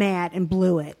and got mad and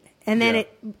blew it. And then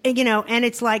and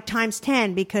it's like times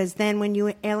 10, because then when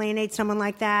you alienate someone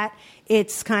like that,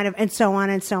 it's kind of, and so on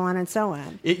and so on and so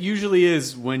on. It usually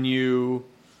is when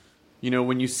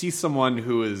when you see someone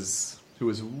who is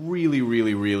really,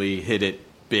 really, really hit it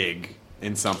big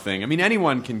in something. I mean,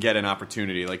 anyone can get an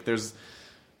opportunity. Like there is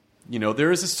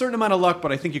a certain amount of luck,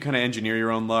 but I think you kind of engineer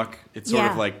your own luck. It's sort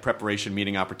of like preparation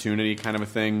meeting opportunity kind of a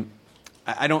thing.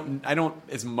 I don't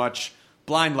as much.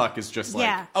 Blind luck is just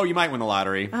like, oh, you might win the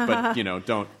lottery, but,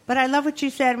 don't. But I love what you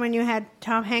said when you had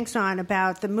Tom Hanks on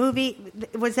about the movie.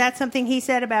 Was that something he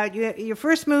said about your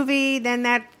first movie, then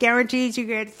that guarantees you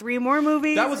get 3 more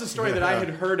movies? That was a story that I had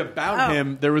heard about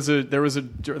him. There was a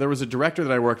director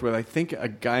that I worked with, I think a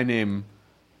guy named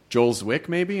Joel Zwick,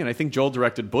 maybe, and I think Joel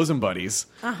directed Bosom Buddies.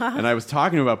 And I was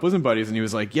talking to him about Bosom Buddies, and he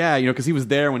was like, because he was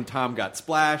there when Tom got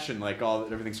Splash and like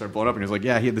everything started blowing up, and he was like,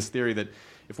 he had this theory that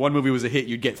if one movie was a hit,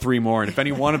 you'd get 3 more, and if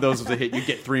any one of those was a hit, you'd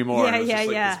get 3 more. And it was just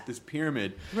like this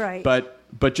pyramid, right?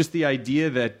 But just the idea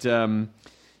that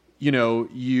you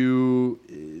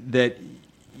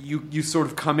sort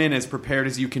of come in as prepared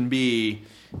as you can be,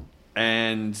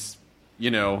 and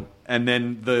and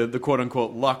then the quote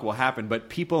unquote luck will happen. But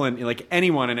people in like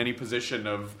anyone in any position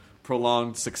of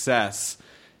prolonged success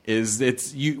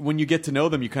when you get to know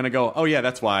them, you kind of go, oh yeah,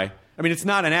 that's why. I mean, it's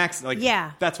not an accident.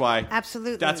 Like, that's why.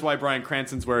 Absolutely. That's why Bryan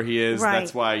Cranston's where he is. Right,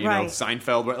 that's why,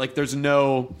 Seinfeld. Like, there's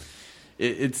no...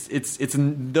 it's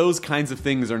those kinds of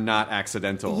things are not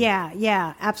accidental.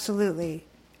 Yeah, absolutely.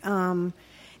 And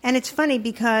it's funny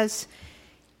because,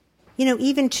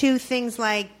 even to things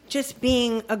like just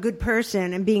being a good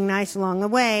person and being nice along the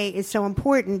way is so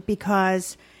important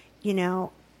because,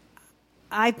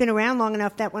 I've been around long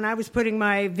enough that when I was putting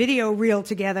my video reel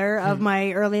together of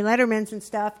my early Lettermans and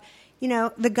stuff,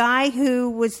 the guy who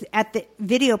was at the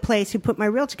video place who put my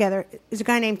reel together is a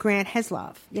guy named Grant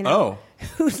Heslov,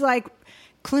 who's like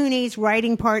Clooney's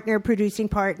writing partner, producing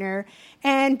partner.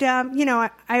 And, I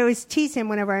always tease him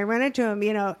whenever I run into him,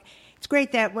 it's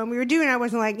great that when we were doing it, I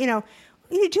wasn't like, what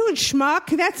are you doing,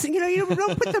 schmuck? That's, you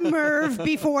don't put the Merv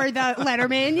before the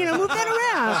Letterman. Move that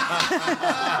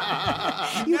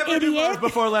around. You Never idiot. do Merv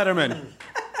before Letterman.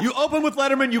 You open with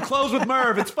Letterman, you close with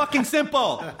Merv. It's fucking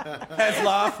simple.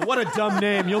 Heslov, what a dumb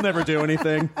name. You'll never do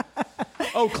anything.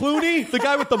 Oh, Clooney, the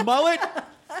guy with the mullet?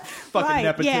 Fucking Right,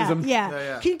 nepotism.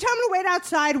 yeah. Can you tell him to wait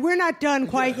outside? We're not done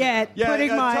quite yet.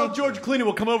 Tell George Clooney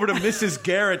we'll come over to Mrs.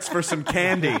 Garrett's for some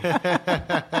candy.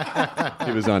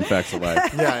 He was on Facts of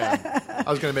Life. Yeah. I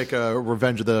was going to make a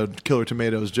Revenge of the Killer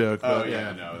Tomatoes joke. But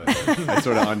I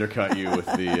sort of undercut you with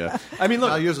the... I mean,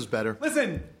 look... yours is better.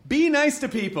 Listen, be nice to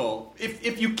people.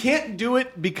 If you can't do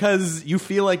it because you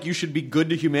feel like you should be good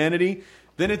to humanity...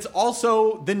 then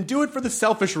do it for the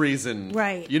selfish reason.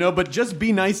 Right. But just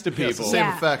be nice to people. It's the same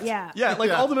effect. Yeah. Yeah,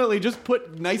 ultimately just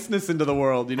put niceness into the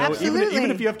world, Absolutely. even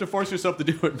if you have to force yourself to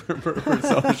do it for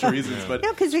selfish reasons. But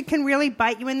because it can really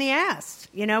bite you in the ass,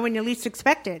 when you least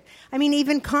expect it. I mean,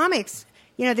 even comics,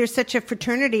 there's such a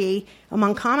fraternity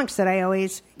among comics that I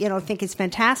always, think is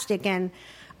fantastic. And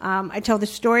I tell the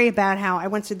story about how I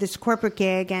once did this corporate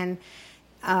gig and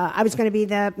I was going to be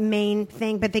the main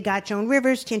thing, but they got Joan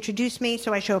Rivers to introduce me.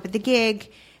 So I show up at the gig,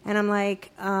 and I'm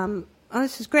like, oh,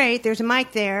 this is great. There's a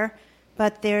mic there,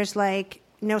 but there's,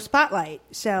 no spotlight.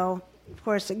 So, of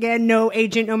course, again, no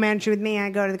agent, no manager with me.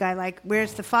 I go to the guy like,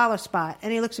 where's the follow spot?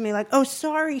 And he looks at me like, oh,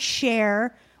 sorry,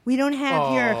 Cher. We don't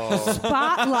have your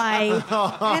spotlight.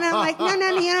 And I'm like, no,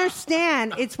 you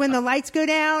understand. It's when the lights go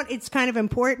down. It's kind of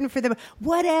important for the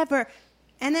whatever.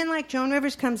 And then, Joan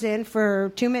Rivers comes in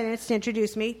for 2 minutes to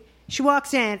introduce me. She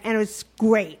walks in, and it was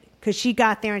great because she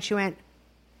got there and she went,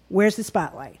 where's the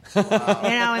spotlight?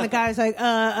 And the guy was like,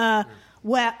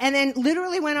 well, and then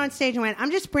literally went on stage and went, I'm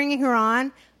just bringing her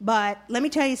on, but let me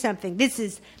tell you something. This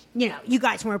is, you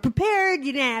guys weren't prepared.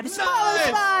 You didn't have a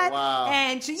spot. Wow.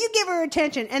 And so you give her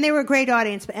attention. And they were a great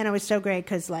audience. And it was so great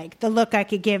because, the look I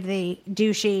could give the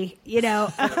douchey,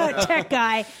 tech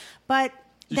guy. But...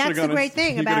 that's the great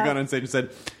thing about... You could have gone on stage and said,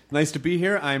 nice to be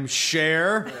here. I'm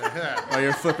Cher. While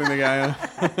you're flipping the guy on.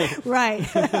 Right.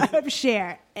 I'm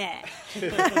Cher.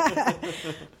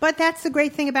 But that's the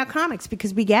great thing about comics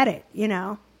because we get it,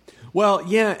 Well,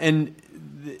 yeah, and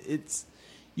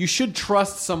you should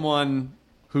trust someone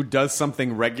who does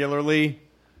something regularly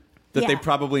that they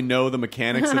probably know the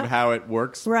mechanics of how it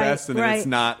works best, and then it's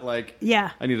not like,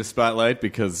 I need a spotlight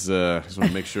because I just want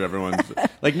to make sure everyone's...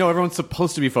 everyone's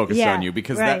supposed to be focused on you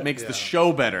because that makes the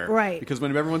show better. Right. Because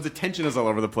when everyone's attention is all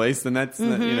over the place, then that's,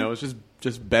 it's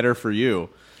just better for you.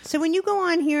 So when you go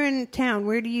on here in town,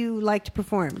 where do you like to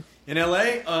perform? In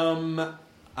L.A.,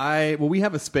 we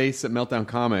have a space at Meltdown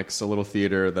Comics, a little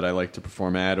theater that I like to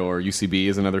perform at, or UCB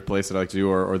is another place that I like to do,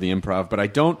 or the Improv, but I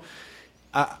don't...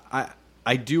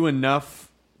 I do enough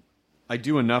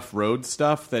road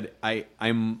stuff that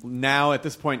I'm now at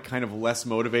this point kind of less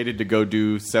motivated to go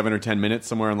do 7 or 10 minutes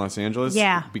somewhere in Los Angeles.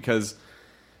 Yeah. Because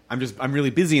I'm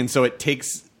really busy, and so it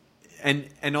takes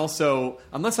and also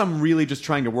unless I'm really just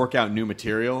trying to work out new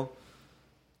material,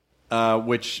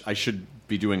 which I should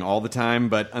be doing all the time,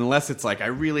 but unless it's I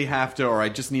really have to or I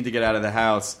just need to get out of the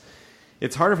house,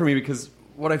 it's harder for me because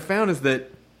what I found is that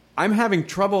I'm having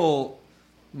trouble.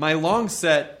 My long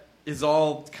set is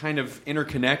all kind of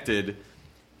interconnected,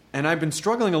 and I've been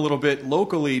struggling a little bit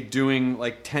locally doing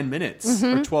 10 minutes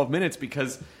or 12 minutes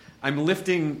because I'm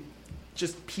lifting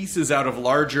just pieces out of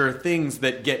larger things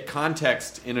that get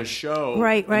context in a show.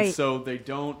 Right. And so they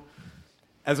don't,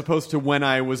 as opposed to when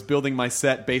I was building my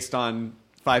set based on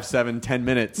 5, 7, 10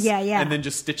 minutes. Yeah. And then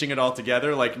just stitching it all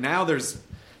together. Now there's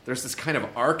this kind of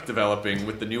arc developing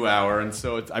with the new hour, and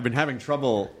so I've been having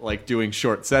trouble doing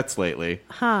short sets lately.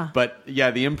 Huh. But yeah,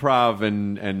 the Improv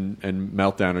and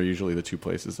Meltdown are usually the two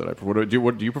places that I perform.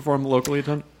 Do you perform locally a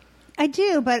ton? I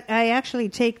do, but I actually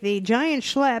take the giant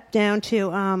schlep down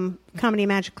to Comedy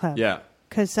Magic Club. Yeah.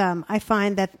 Because I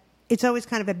find that it's always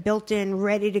kind of a built-in,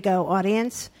 ready-to-go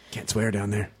audience. Can't swear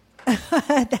down there.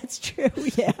 That's true,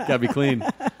 yeah. Gotta be clean.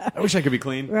 I wish I could be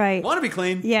clean. Right. Want to be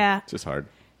clean. Yeah. It's just hard.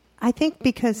 I think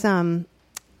because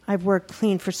I I've worked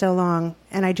clean for so long,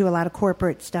 and I do a lot of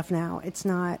corporate stuff now. It's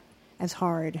not as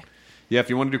hard. Yeah, if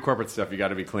you want to do corporate stuff, you got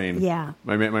to be clean. Yeah.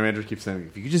 My manager keeps saying,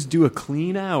 if you could just do a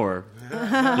clean hour, you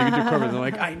can do corporate. And I'm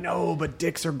like, I know, but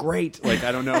dicks are great. Like,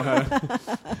 I don't know how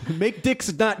to make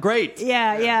dicks not great.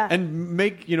 Yeah. And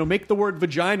make the word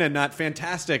vagina not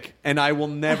fantastic, and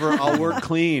I'll work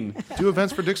clean. Do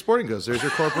events for Dick Sporting Goods. There's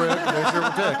your corporate. There's your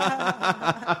dick.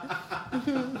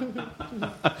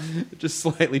 It just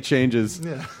slightly changes.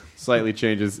 Yeah. Slightly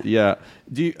changes. Yeah.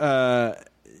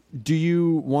 Do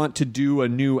you want to do a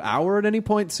new hour at any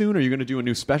point soon? Are you going to do a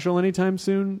new special anytime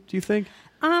soon, do you think?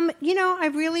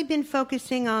 I've really been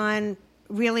focusing on,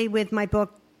 really with my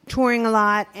book, touring a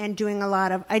lot and doing a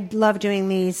lot of, I love doing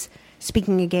these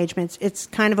speaking engagements. It's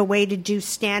kind of a way to do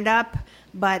stand-up,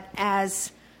 but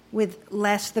as with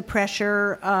less the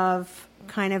pressure of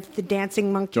kind of the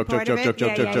dancing monkey part of it.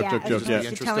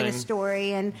 Just telling a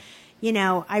story. And,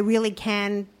 I really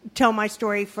can tell my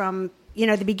story from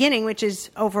the beginning, which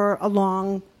is over a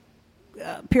long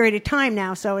period of time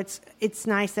now. So it's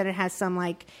nice that it has some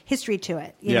like history to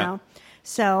it, you know?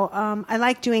 So I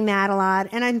like doing that a lot.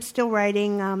 And I'm still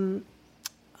writing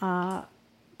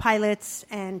pilots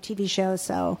and TV shows.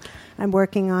 So I'm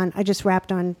working on, I just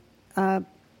wrapped on a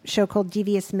show called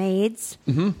Devious Maids.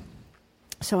 Mm-hmm.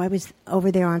 So I was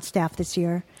over there on staff this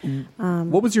year.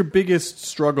 What was your biggest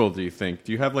struggle, do you think?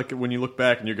 Do you have like, when you look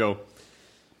back and you go,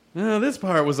 oh, this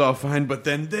part was all fine, but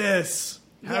then this.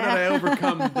 How did I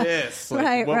overcome this?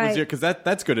 Like, what was your? Because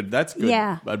that's good. That's good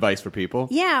advice for people.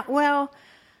 Yeah. Well,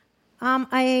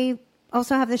 I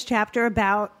also have this chapter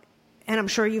about, and I'm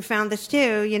sure you found this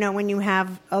too. When you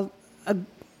have a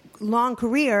long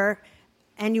career,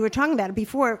 and you were talking about it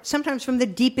before. Sometimes from the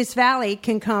deepest valley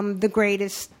can come the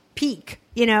greatest peak.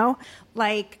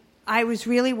 Like I was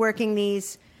really working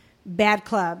these bad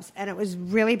clubs, and it was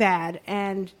really bad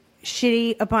and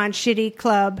shitty upon shitty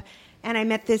club. And I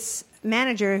met this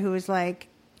manager who was like,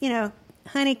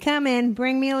 honey, come in,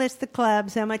 bring me a list of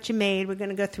clubs, how much you made, we're going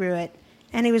to go through it.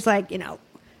 And he was like,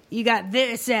 you got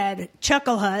this at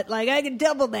Chuckle Hut, like I could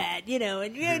double that,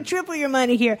 and you triple your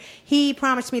money here. He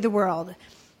promised me the world.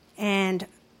 And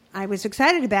I was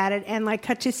excited about it, and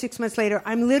cut to 6 months later,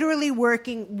 I'm literally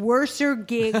working worser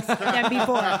gigs than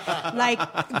before.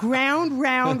 Like ground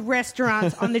round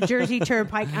restaurants on the Jersey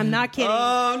Turnpike. I'm not kidding.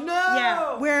 Oh, no!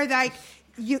 Yeah, where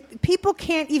people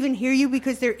can't even hear you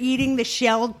because they're eating the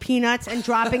shelled peanuts and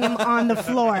dropping them on the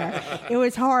floor. It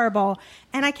was horrible.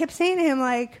 And I kept saying to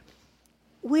him,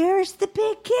 where's the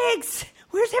big gigs?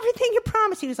 Where's everything you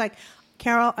promised? He was like,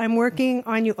 Carol, I'm working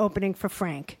on you opening for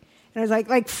Frank. And I was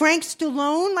like Frank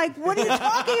Stallone? What are you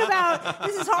talking about?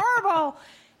 This is horrible.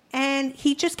 And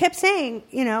he just kept saying,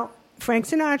 Frank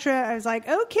Sinatra. I was like,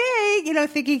 okay,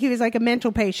 thinking he was like a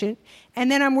mental patient. And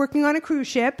then I'm working on a cruise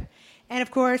ship. And,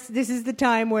 of course, this is the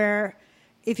time where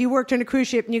if you worked on a cruise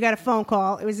ship and you got a phone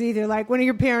call, it was either one of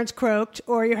your parents croaked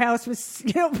or your house was,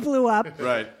 blew up.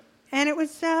 Right. And it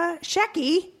was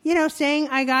Shecky, saying,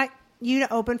 I got you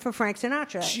to open for Frank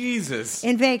Sinatra. Jesus.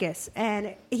 In Vegas.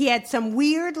 And he had some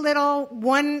weird little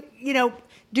one,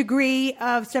 degree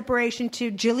of separation to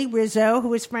Jilly Rizzo, who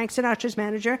was Frank Sinatra's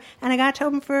manager. And I got to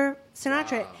open for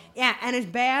Sinatra. Wow. Yeah, and as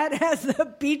bad as the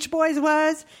Beach Boys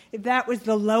was, if that was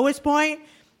the lowest point,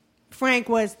 Frank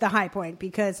was the high point,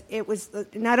 because it was,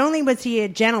 not only was he a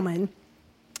gentleman,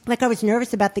 I was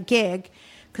nervous about the gig,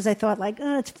 because I thought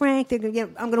it's Frank. They're gonna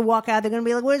I'm going to walk out. They're going to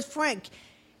be like, where's Frank?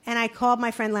 And I called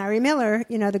my friend Larry Miller,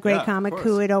 the great comic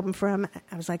who had opened for him.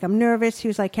 I was like, I'm nervous. He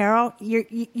was like, Carol,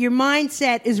 your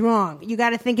mindset is wrong. You got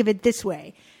to think of it this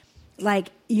way.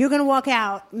 You're going to walk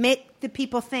out, make the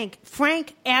people think,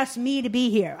 Frank asked me to be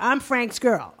here. I'm Frank's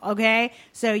girl, okay?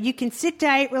 So you can sit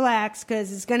tight, relax,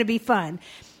 because it's going to be fun.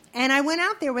 And I went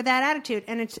out there with that attitude,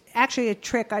 and it's actually a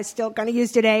trick I still kind of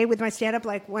use today with my stand-up,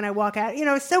 when I walk out.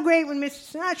 It's so great when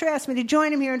Mr. Sinatra asked me to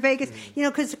join him here in Vegas,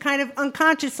 because kind of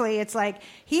unconsciously it's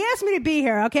he asked me to be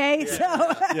here, okay? Yeah.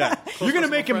 So yeah. You're going to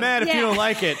make him mad if you don't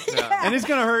like it, and it's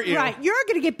going to hurt you. Right. You're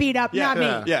going to get beat up, not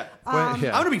me. Yeah. I'm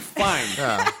going to be fine.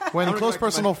 Yeah. When close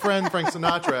personal friend Frank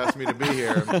Sinatra asked me to be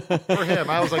here, for him,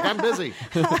 I was like, I'm busy.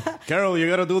 Carol, you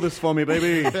got to do this for me,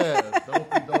 baby. Yeah,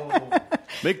 don't.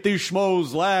 Make these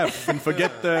schmoes laugh and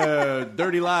forget the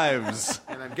dirty lives.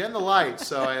 And I'm getting the lights,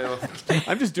 so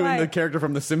I'm just doing the character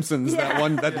from The Simpsons. Yeah.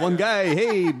 That one guy.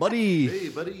 Hey, buddy. Hey,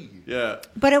 buddy. Yeah.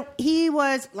 But he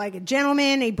was like a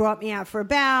gentleman. He brought me out for a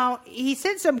bow. He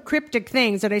said some cryptic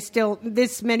things that I still,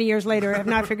 this many years later, have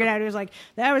not figured out. He was like,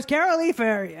 that was Carol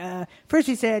Leifer. First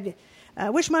he said, I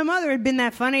wish my mother had been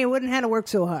that funny. I wouldn't have had to work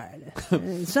so hard.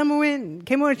 Summer went,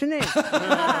 came over to Nick. But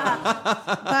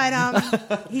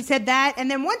he said that. And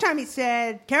then one time he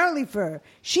said, Carol Leifer,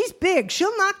 she's big.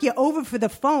 She'll knock you over for the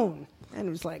phone. And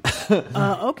it was like, okay.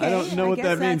 I don't know what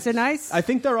that means. That's a nice. I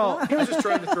think they're all. I was just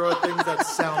trying to throw out things that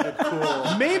sounded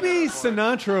cool. Maybe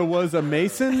Sinatra was a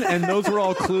Mason, and those were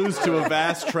all clues to a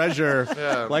vast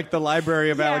treasure, like the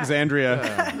Library of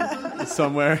Alexandria,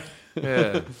 somewhere.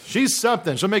 Yeah. She's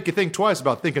something. She'll make you think twice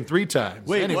about thinking 3 times.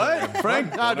 Wait, anyway. what?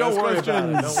 Frank? No, don't worry about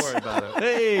it. Don't worry about it.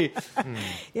 Hey.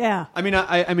 Yeah. I mean,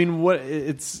 I mean, what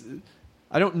it's.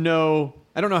 I don't know.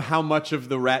 I don't know how much of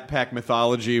the Rat Pack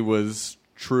mythology was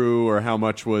true or how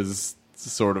much was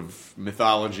sort of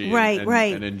mythology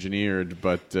and engineered.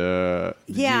 But I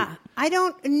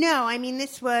don't know. I mean,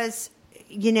 this was.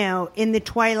 In the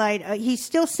twilight, he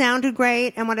still sounded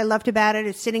great. And what I loved about it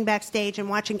is sitting backstage and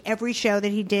watching every show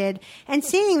that he did and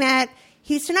seeing that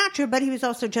he's Sinatra, but he was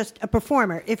also just a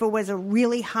performer. If it was a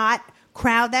really hot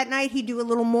crowd that night, he'd do a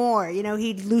little more.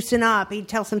 He'd loosen up. He'd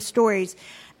tell some stories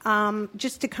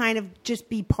just to kind of just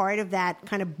be part of that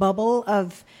kind of bubble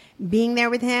of being there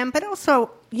with him. But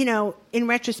also, in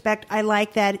retrospect, I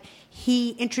like that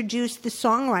he introduced the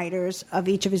songwriters of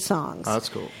each of his songs. Oh, that's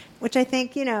cool. Which I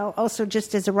think, also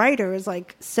just as a writer is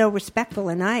like so respectful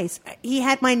and nice. He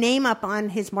had my name up on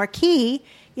his marquee,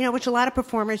 which a lot of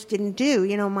performers didn't do.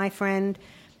 My friend,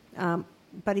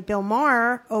 Buddy Bill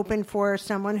Maher, opened for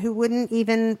someone who wouldn't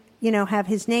even, have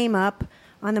his name up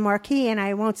on the marquee. And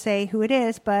I won't say who it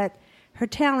is, but her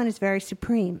talent is very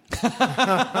supreme.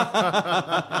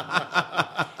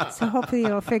 So hopefully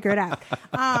you'll figure it out.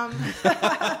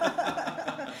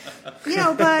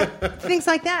 But things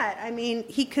like that. I mean,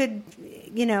 he could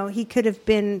have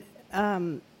been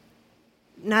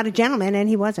not a gentleman, and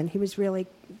he wasn't. He was really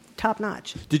top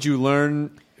notch. Did you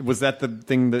learn? Was that the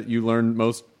thing that you learned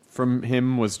most from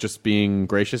him? Was just being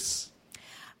gracious?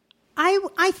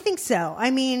 I think so. I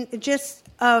mean, just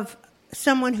of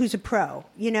someone who's a pro.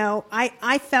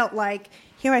 I felt like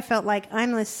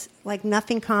I'm this like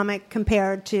nothing comic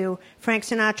compared to Frank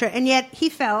Sinatra, and yet he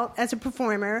felt as a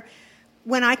performer.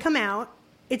 When I come out,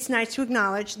 it's nice to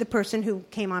acknowledge the person who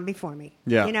came on before me.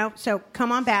 Yeah. So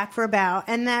come on back for a bow.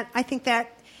 And that I think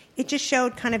that it just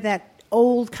showed kind of that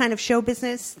old kind of show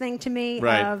business thing to me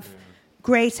of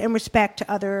grace and respect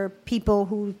to other people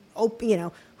who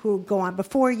go on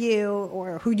before you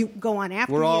or who you go on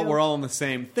after we're all you. We're all in the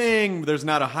same thing. There's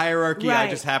not a hierarchy. Right.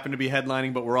 I just happen to be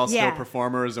headlining, but we're all still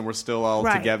performers and we're still all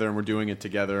together and we're doing it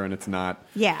together and it's not.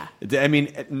 Yeah. I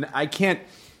mean, I can't.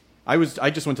 I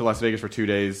just went to Las Vegas for 2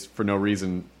 days for no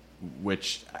reason,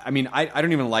 which, I mean, I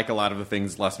don't even like a lot of the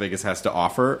things Las Vegas has to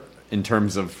offer in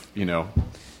terms of,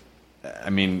 I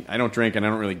mean, I don't drink and I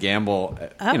don't really gamble,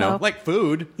 like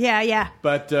food. Yeah.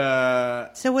 But...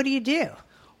 so what do you do?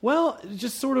 Well,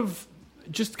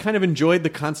 just kind of enjoyed the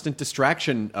constant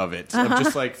distraction of it. Of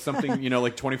just like something,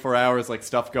 like 24 hours, like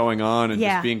stuff going on and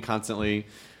just being constantly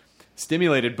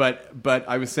stimulated. But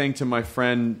I was saying to my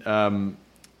friend...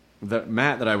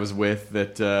 Matt that I was with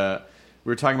that we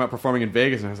were talking about performing in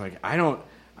Vegas and I was like,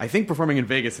 I think performing in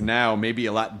Vegas now may be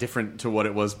a lot different to what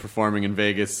it was performing in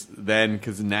Vegas then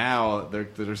because now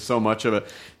there's so much of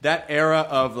it. That era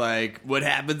of like what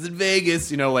happens in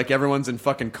Vegas, like everyone's in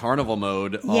fucking carnival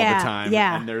mode all the time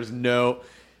and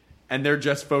and they're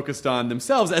just focused on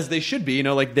themselves as they should be,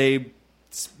 like they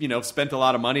spent a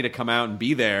lot of money to come out and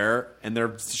be there and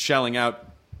they're shelling out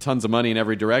tons of money in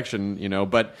every direction,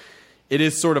 but it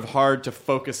is sort of hard to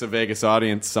focus a Vegas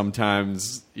audience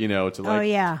sometimes, to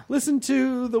like listen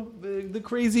to the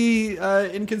crazy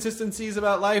inconsistencies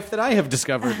about life that I have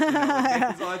discovered.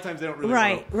 A lot of times they don't really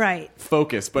want to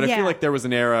focus. But I feel like there was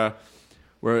an era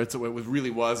where it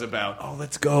really was about,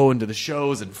 let's go into the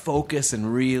shows and focus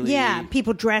and really... Yeah,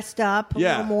 people dressed up a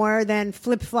little more than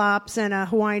flip-flops and a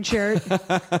Hawaiian shirt.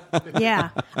 I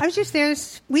was just there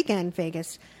this weekend in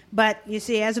Vegas. But, you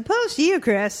see, as opposed to you,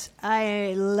 Chris,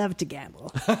 I love to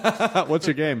gamble. What's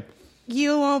your game?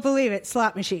 You won't believe it.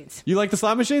 Slot machines. You like the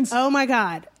slot machines? Oh, my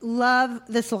God. Love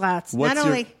the slots.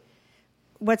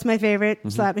 What's my favorite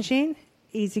slot machine?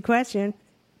 Easy question.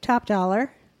 Top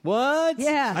Dollar. What?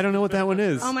 Yeah. I don't know what that one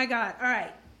is. Oh, my God. All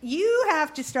right. You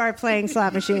have to start playing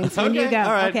slot machines when you go.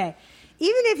 All right. Okay.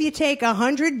 Even if you take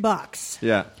 $100.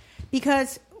 Yeah.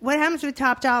 Because what happens with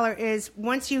Top Dollar is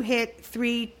once you hit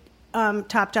 3...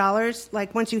 top dollars,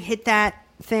 like once you hit that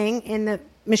thing in the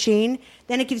machine,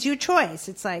 then it gives you a choice.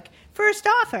 It's like first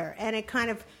offer, and it kind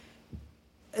of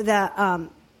the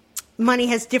money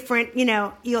has different.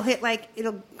 You'll hit like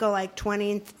it'll go like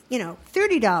 $20 and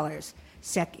 $30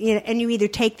 and you either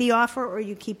take the offer or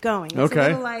you keep going. It's a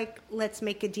little like let's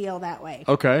make a deal that way.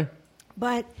 Okay.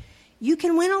 But you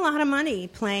can win a lot of money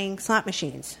playing slot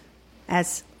machines,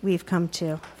 as we've come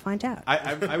to find out.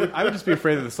 I would just be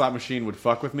afraid that the slot machine would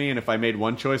fuck with me, and if I made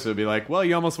one choice, it would be like, well,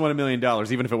 you almost won $1 million,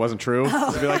 even if it wasn't true. Oh.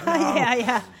 It'd be like, no.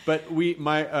 Yeah. But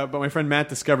my friend Matt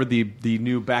discovered the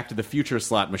new Back to the Future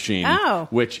slot machine,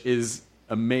 which is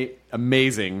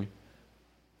amazing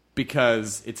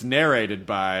because it's narrated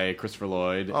by Christopher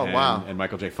Lloyd and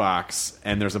Michael J. Fox,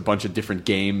 and there's a bunch of different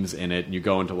games in it, and you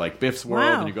go into like Biff's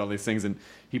world, and you go all these things, and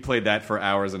he played that for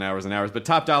hours and hours and hours. But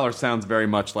Top Dollar sounds very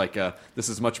much like this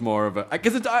is much more of a...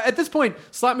 Because at this point,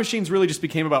 slot machines really just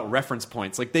became about reference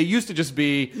points. Like, they used to just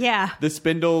be the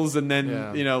spindles and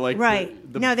then, like...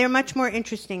 Right. No, they're much more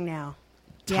interesting now.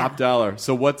 Top Dollar.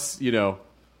 So what's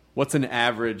an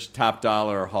average Top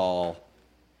Dollar haul?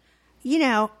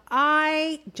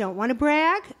 I don't want to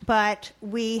brag, but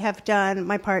we have done,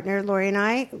 my partner, Lori and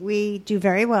I, we do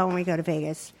very well when we go to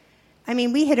Vegas. I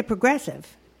mean, we hit a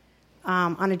progressive.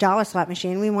 On a dollar slot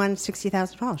machine, we won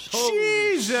 $60,000.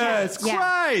 Jesus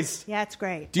Christ! Yeah, it's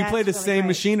great. Do you play the same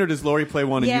machine, or does Lori play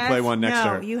one and you play one next to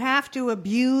her? No, you have to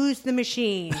abuse the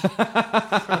machine.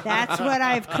 That's what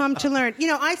I've come to learn.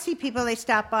 I see people, they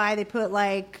stop by, they put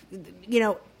 $8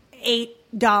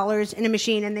 in a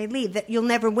machine and they leave. That you'll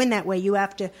never win that way. You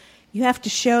have to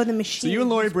show the machine. So you and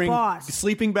Lori bring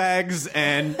sleeping bags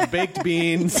and baked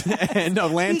beans and a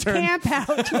lantern. We camp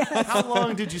out, yes. How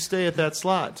long did you stay at that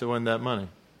slot to win that money?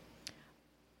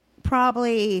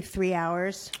 Probably 3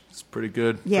 hours. It's pretty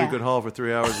good. Yeah. Pretty good haul for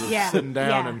 3 hours of sitting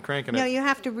down and cranking it. No, you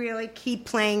have to really keep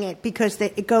playing it because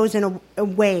it goes in a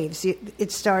waves.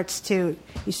 It starts to...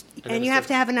 And you have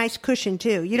to have a nice cushion,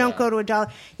 too. You don't go to a dollar...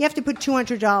 You have to put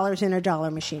 $200 in a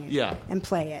dollar machine and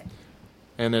play it.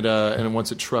 And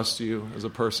once it trusts you as a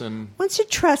person... Once it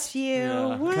trusts you...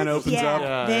 kind of opens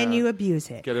up. Then you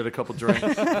abuse it. Get it a couple drinks.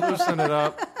 Loosen it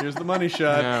up. Here's the money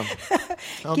shot.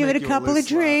 Yeah. Give it a couple of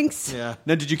drinks. Yeah.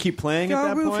 Now, did you keep playing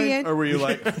at that point? Or were you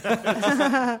like... got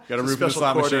a roofie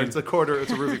slot quarter. machine. It's a quarter.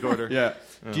 It's a roofie quarter. Yeah.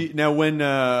 Now, when...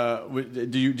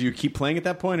 do you keep playing at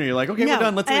that point? Or you're like, okay, we're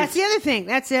done. Let's leave. That's the other thing.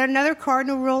 That's another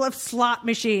cardinal rule of slot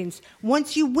machines.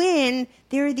 Once you win,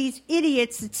 there are these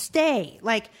idiots that stay.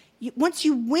 Like... Once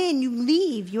you win, you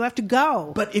leave. You have to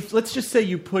go. But if let's just say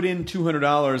you put in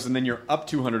 $200 and then you're up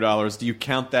 $200, do you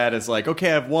count that as like,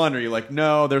 okay, I've won? Or you're like,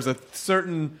 no, there's a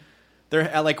certain...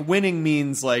 like winning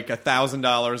means like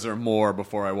 $1,000 or more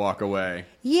before I walk away.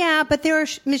 Yeah, but there are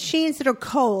machines that are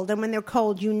cold. And when they're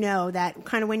cold, you know that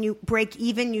kind of when you break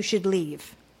even, you should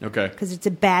leave. Okay. Because it's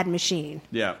a bad machine.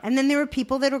 Yeah. And then there are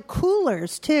people that are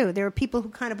coolers, too. There are people who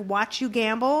kind of watch you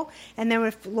gamble. And then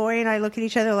if Lori and I look at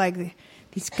each other like...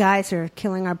 These guys are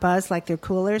killing our buzz like they're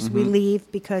coolers. Mm-hmm. We leave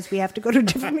because we have to go to a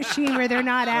different machine where they're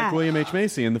not at. Like William H.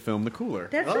 Macy in the film The Cooler.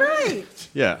 That's right.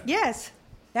 Yeah. Yes.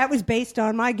 That was based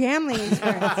on my gambling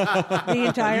experience. The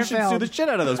entire you should film. sue the shit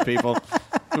out of those people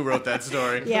who wrote that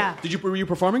story. Yeah. Were you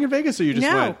performing in Vegas or you just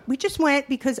went? No, we just went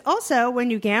because also when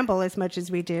you gamble as much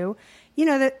as we do,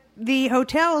 the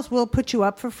hotels will put you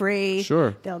up for free.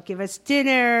 Sure. They'll give us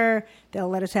dinner. They'll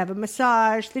let us have a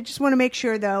massage. They just want to make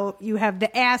sure, though, you have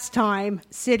the ass time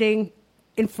sitting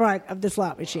in front of the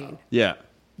slot machine. Yeah.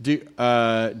 Do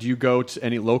you go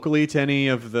locally to any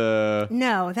of the...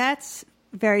 No, that's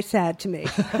very sad to me.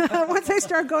 Once I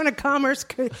start going to Commerce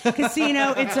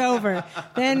Casino, it's over.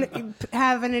 Then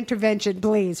have an intervention,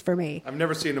 please, for me. I've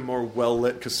never seen a more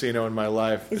well-lit casino in my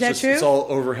life. Is that true? It's all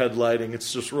overhead lighting.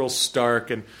 It's just real stark.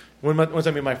 And one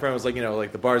time my friend was like,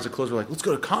 like the bars are closed. We're like, let's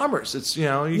go to Commerce. It's, you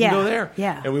can go there.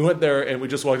 Yeah. And we went there and we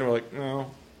just walked in. We're like,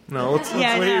 no, let's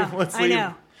leave. Let's leave. I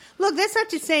know. Look, that's not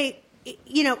to say,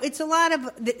 it's a lot of,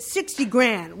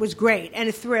 $60,000 was great and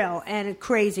a thrill and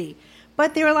crazy.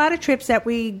 But there are a lot of trips that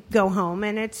we go home,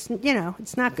 and it's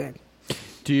it's not good.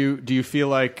 Do you feel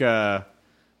like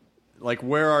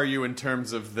where are you in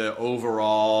terms of the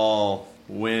overall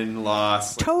win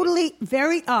loss? Totally,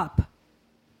 very up.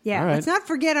 Yeah, right. Let's not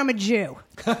forget I'm a Jew.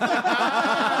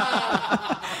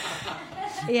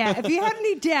 Yeah, if you have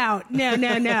any doubt,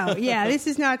 no. Yeah, this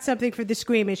is not something for the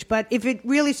squeamish. But if it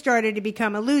really started to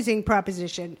become a losing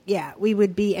proposition, yeah, we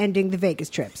would be ending the Vegas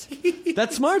trips.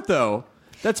 That's smart, though.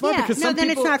 That's smart because some then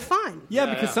people, it's not fun. Yeah,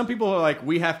 because some people are like,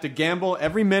 we have to gamble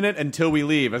every minute until we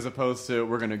leave, as opposed to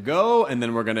we're going to go and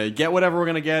then we're going to get whatever we're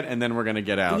going to get and then we're going to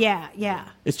get out. Yeah.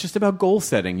 It's just about goal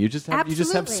setting. You just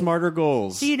have smarter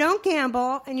goals. So you don't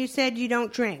gamble, and you said you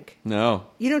don't drink. No,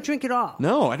 you don't drink at all.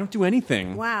 No, I don't do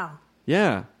anything. Wow.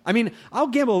 Yeah, I mean, I'll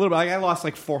gamble a little bit. I lost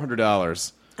like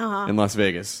 $400 in Las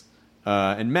Vegas,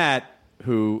 and Matt,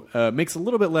 who makes a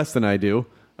little bit less than I do,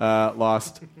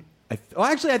 lost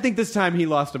Actually, I think this time he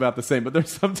lost about the same. But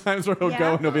there's some times where he'll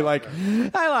go and he'll be like,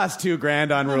 "I lost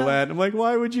 $2,000 on roulette." I'm like,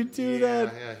 "Why would you do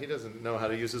that?" Yeah, he doesn't know how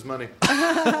to use his money.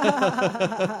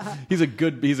 He's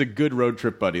a good road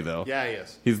trip buddy, though. Yeah, he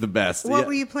is. He's the best. What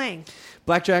were you playing?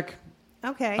 Blackjack.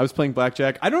 Okay. I was playing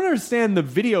blackjack. I don't understand the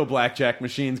video blackjack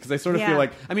machines because I sort of feel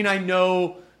like, I mean, I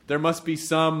know there must be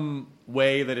some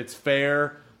way that it's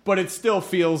fair, but it still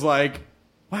feels like,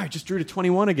 wow, I just drew to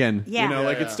 21 again. Yeah. You know,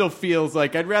 it still feels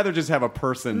like I'd rather just have a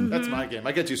person. That's my game.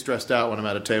 I get too stressed out when I'm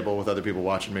at a table with other people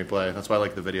watching me play. That's why I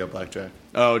like the video blackjack.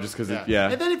 Oh, just because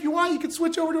And then if you want, you can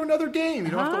switch over to another game.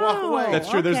 You don't have to walk away. That's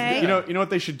true. Okay. There's, you know what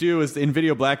they should do is in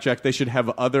video blackjack, they should have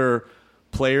other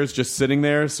players just sitting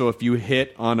there. So if you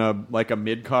hit on a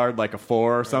mid card, like a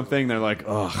 4 or something, they're like,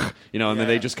 ugh, and then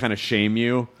they just kind of shame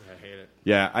you. I hate it.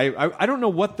 Yeah, I don't know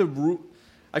what the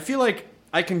I feel like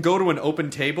I can go to an open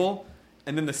table,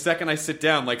 and then the second I sit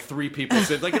down, like 3 people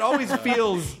sit. Like it always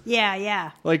feels.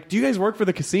 Yeah. Like, do you guys work for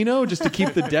the casino just to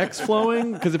keep the decks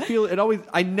flowing? Because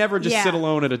I never just sit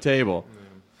alone at a table.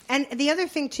 And the other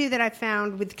thing too that I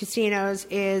found with casinos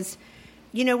is,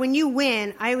 when you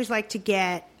win, I always like to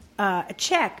get a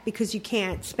check because you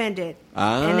can't spend it,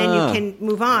 and then you can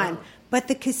move on. But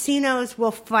the casinos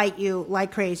will fight you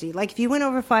like crazy. Like if you win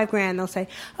over $5,000, they'll say,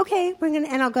 "Okay,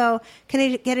 and I'll go, can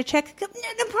I get a check?"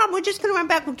 No problem. We're just going to run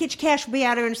back. We'll get your cash. We'll be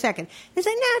out here in a second. They say,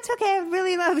 "No, it's okay. I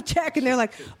really love a check." And they're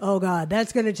like, "Oh God,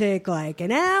 that's going to take like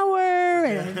an hour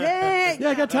and a day."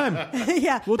 Yeah, I got time.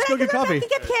 Yeah, Well, let's go get coffee.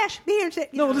 Get cash. Be here in a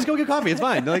second. No, we'll just go get coffee. It's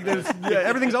fine. Like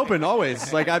everything's open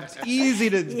always. Like it's easy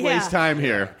to waste time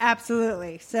here.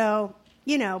 Absolutely. So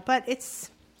but it's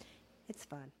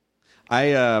fun.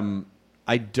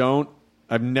 I don't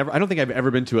think I've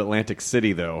ever been to Atlantic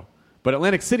City though. But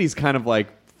Atlantic City's kind of like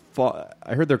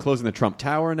I heard they're closing the Trump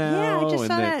Tower now. Yeah, I just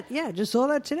saw that. Yeah, just saw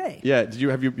that today. Yeah,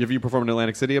 have you performed in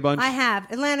Atlantic City a bunch? I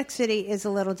have. Atlantic City is a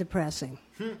little depressing.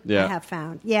 Yeah. I have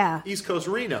found. Yeah. East Coast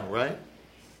Reno, right?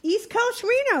 East Coast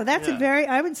Reno. That's a very.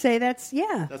 I would say that's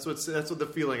That's what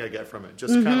the feeling I get from it.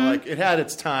 Just kind of like it had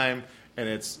its time, and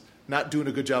it's not doing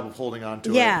a good job of holding on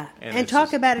to it. Yeah, and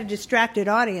talk about a distracted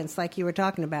audience like you were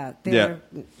talking about. Yeah.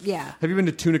 Have you been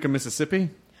to Tunica, Mississippi?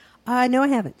 No, I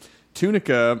haven't.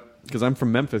 Tunica, because I'm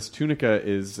from Memphis, Tunica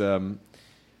is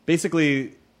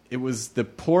basically it was the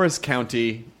poorest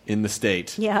county in the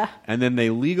state. Yeah. And then they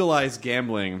legalized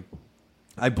gambling,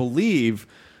 I believe,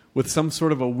 with some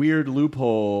sort of a weird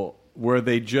loophole where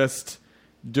they just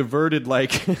diverted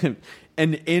like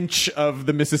an inch of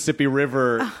the Mississippi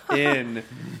River in,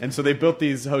 and so they built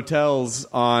these hotels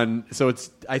on. So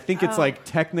I think it's like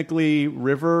technically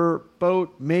river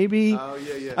boat, maybe. Oh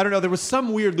yeah. I don't know. There was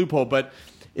some weird loophole, but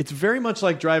it's very much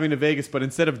like driving to Vegas, but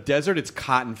instead of desert, it's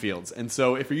cotton fields. And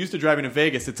so if you're used to driving to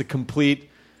Vegas, it's a complete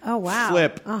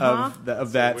flip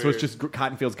of that. So it's just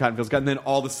cotton fields, and then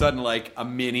all of a sudden, like a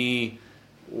mini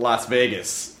Las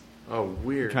Vegas. Oh,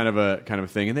 weird. Kind of a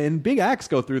thing. And then big acts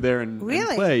go through there and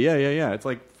play. Yeah. It's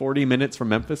like 40 minutes from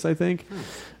Memphis, I think.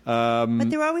 But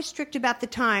they're always strict about the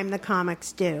time the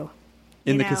comics do.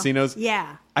 In the casinos?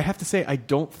 Yeah. I have to say, I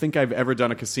don't think I've ever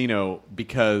done a casino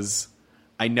because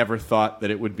I never thought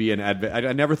that it would be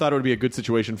I never thought it would be a good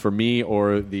situation for me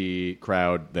or the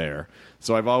crowd there.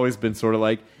 So I've always been sort of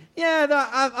like,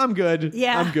 I'm good.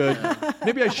 Yeah. I'm good.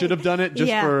 Maybe I should have done it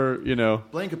just for,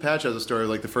 Blaine Capatch has a story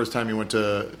like the first time he went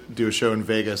to do a show in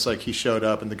Vegas, like he showed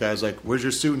up and the guy's like, "Where's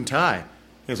your suit and tie?"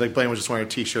 He was like, Blaine was just wearing a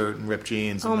T-shirt and ripped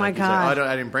jeans. And my like, God. He's like,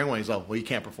 I didn't bring one. He's like, "Well, you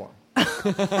can't perform."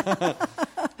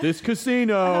 This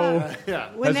casino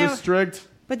has a strict...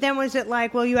 But then was it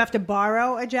like, well, you have to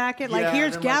borrow a jacket? Like,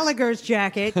 here's Gallagher's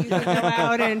jacket. You can go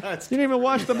out and... You didn't even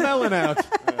wash the melon out.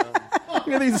 Look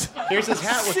at these. Here's his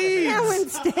hat with seeds. Melon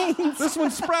stains. This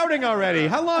one's sprouting already.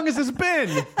 How long has this been?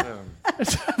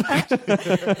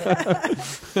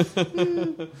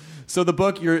 So the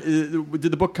book, did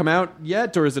the book come out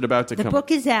yet, or is it about to come? The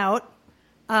book is out.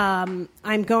 I'm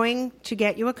going to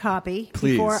get you a copy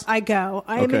before I go.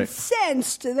 I am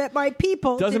incensed that my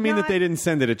people doesn't mean that they didn't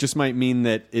send it. It just might mean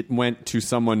that it went to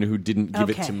someone who didn't give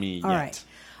it to me yet. All right.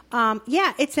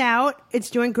 It's out. It's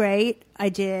doing great. I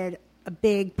did a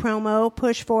big promo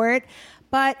push for it,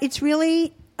 but it's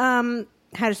really How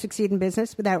to Succeed in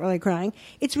Business Without Really Crying.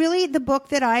 It's really the book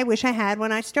that I wish I had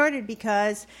when I started,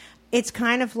 because it's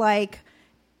kind of like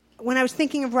when I was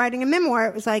thinking of writing a memoir,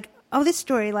 it was like, oh, this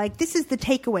story, like, this is the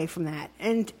takeaway from that.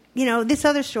 And, this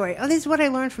other story, oh, this is what I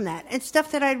learned from that. And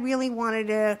stuff that I really wanted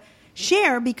to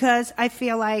share, because I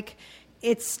feel like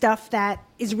it's stuff that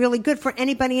is really good for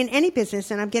anybody in any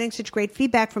business. And I'm getting such great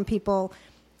feedback from people,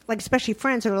 like especially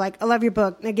friends who are like, I love your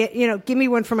book. Give me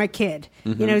one for my kid,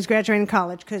 who's graduating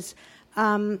college. Because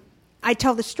I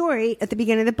tell the story at the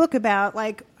beginning of the book about,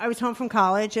 like, I was home from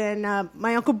college, and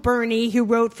my Uncle Bernie, who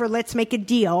wrote for Let's Make a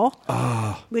Deal,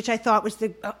 which I thought was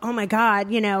the, oh my God,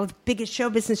 the biggest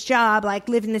show business job, like,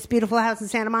 live in this beautiful house in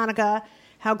Santa Monica,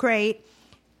 how great.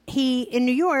 He, in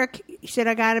New York, he said,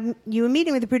 I got you a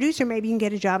meeting with the producer, maybe you can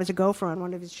get a job as a gopher on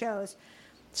one of his shows.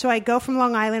 So I go from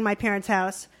Long Island, my parents'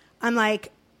 house. I'm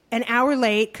like an hour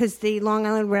late because the Long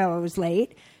Island Railroad was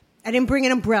late. I didn't bring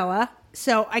an umbrella.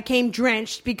 So I came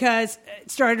drenched because it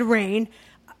started to rain.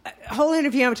 A whole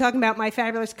interview, I'm talking about my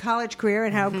fabulous college career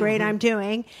and how great I'm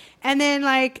doing. And then,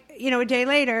 like, a day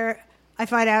later, I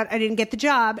find out I didn't get the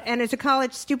job. And as a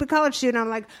stupid college student, I'm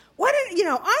like, what?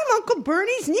 I'm Uncle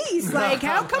Bernie's niece. Like,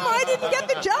 how come I didn't get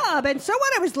the job? And so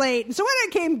what? I was late. And so what? I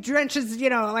came drenched as,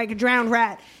 like a drowned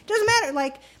rat. Doesn't matter.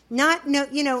 Like,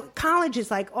 college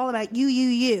is like all about you.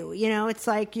 It's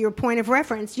like your point of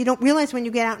reference. You don't realize when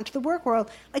you get out into the work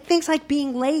world, like things like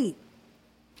being late,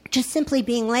 just simply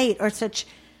being late, are such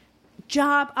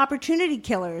job opportunity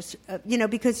killers.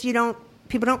 Because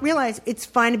people don't realize it's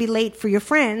fine to be late for your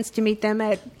friends to meet them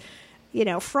at,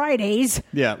 Fridays.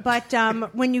 Yeah. But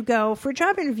when you go for a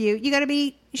job interview,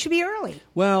 you should be early.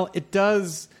 Well, it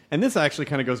does, and this actually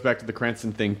kind of goes back to the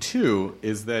Cranston thing too.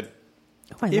 Is that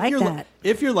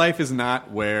if your life is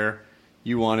not where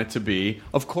you want it to be,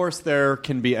 of course there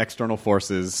can be external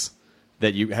forces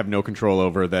that you have no control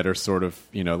over that are sort of,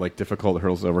 like difficult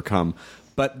hurdles to overcome.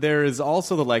 But there is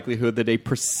also the likelihood that a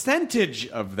percentage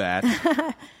of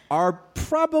that are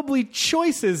probably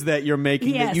choices that you're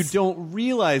making that you don't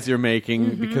realize you're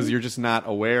making because you're just not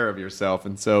aware of yourself.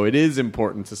 And so it is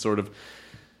important to sort of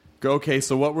go, okay,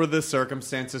 so what were the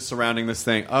circumstances surrounding this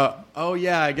thing? Oh,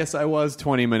 yeah, I guess I was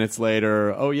 20 minutes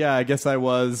later. Oh, yeah, I guess I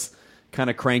was kind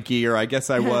of cranky, or I guess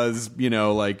I was,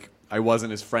 like I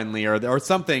wasn't as friendly or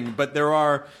something. But there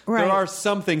are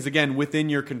some things, again, within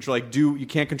your control. Like, you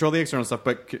can't control the external stuff.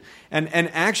 But and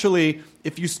actually,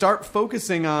 if you start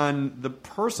focusing on the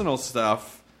personal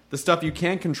stuff, the stuff you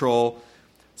can control,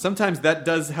 sometimes that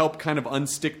does help kind of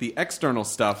unstick the external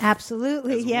stuff.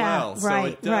 Absolutely, well. So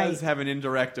it does have an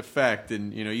indirect effect,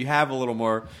 and you have a little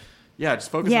more. Yeah,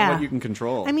 just focus on what you can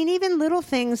control. I mean, even little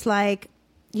things like,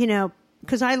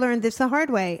 because I learned this the hard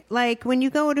way. Like when you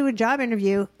go to a job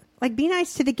interview, like be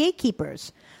nice to the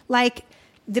gatekeepers, like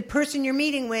the person you're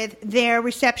meeting with, their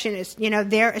receptionist,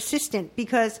 their assistant,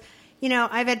 because.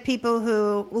 I've had people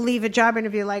who will leave a job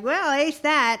interview like, well, I aced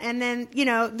that. And then,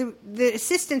 the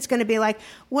assistant's going to be like,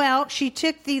 well, she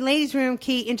took the ladies' room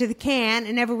key into the can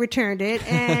and never returned it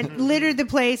and littered the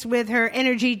place with her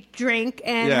energy drink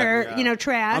and her,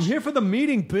 trash. I'm here for the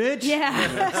meeting, bitch.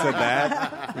 Yeah. Said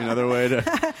that. Another way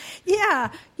to. Yeah.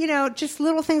 Just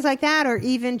little things like that, or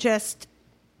even just.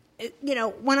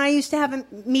 When I used to have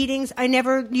meetings, I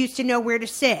never used to know where to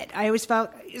sit. I always felt,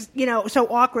 so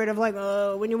awkward of like,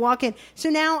 oh, when you walk in.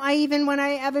 So now when I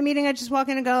have a meeting, I just walk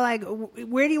in and go like,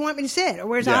 where do you want me to sit? Or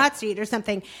where's a hot seat or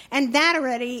something? And that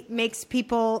already makes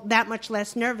people that much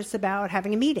less nervous about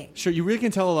having a meeting. Sure. You really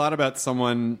can tell a lot about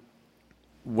someone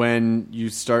when you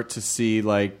start to see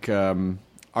like,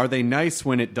 are they nice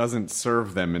when it doesn't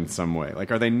serve them in some way?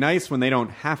 Like, are they nice when they don't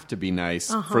have to be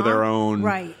nice for their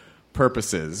own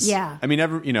purposes? Yeah. I mean,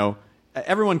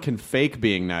 everyone can fake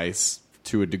being nice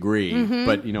to a degree,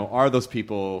 but are those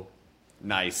people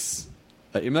nice?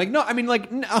 Like, no, I mean, like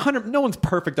 100. No one's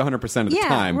perfect 100% of the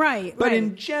time, right? But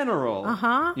in general,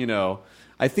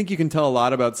 I think you can tell a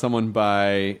lot about someone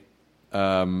by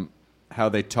how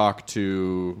they talk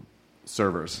to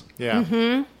servers.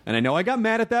 Yeah. And I know I got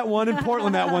mad at that one in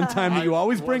Portland that one time that you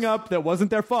always bring up that wasn't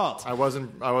their fault. I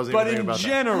wasn't but even thinking about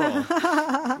that. But in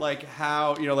general, like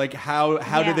how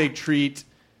do they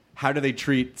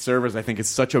treat servers? I think is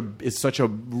such a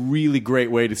really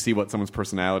great way to see what someone's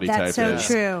personality type is. That's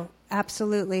so true.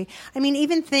 Absolutely. I mean,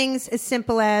 even things as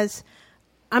simple as,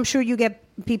 I'm sure you get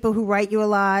people who write you a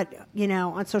lot,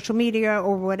 on social media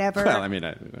or whatever. Well, I mean,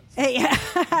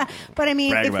 but I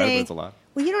mean, if it's a lot.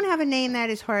 Well, you don't have a name that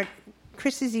is hard.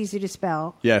 Chris is easy to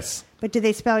spell. Yes. But do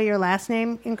they spell your last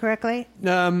name incorrectly?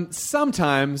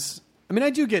 Sometimes. I mean, I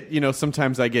do get,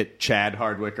 sometimes I get Chad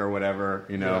Hardwick or whatever,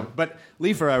 Yeah. But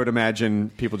Leifer, I would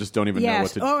imagine people just don't even know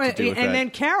what to do with that. And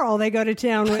then Carol, they go to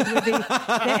town with the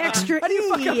extra How do you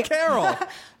fuck up Carol?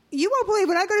 You won't believe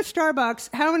when I go to Starbucks,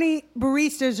 how many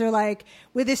baristas are like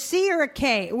with a C or a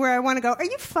K, where I want to go, are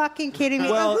you fucking kidding me?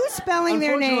 Well, who's spelling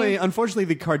their name? Unfortunately,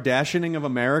 the Kardashianing of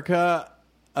America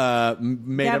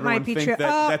made That everyone might be think true.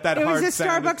 that it hard was a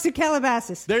sound Starbucks at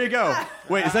Calabasas. There you go.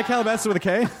 Wait, is that Calabasas with a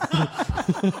K?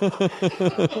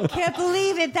 Can't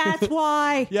believe it. That's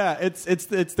why. Yeah, it's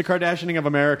the Kardashianing of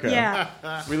America. Yeah.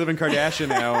 We live in Kardashian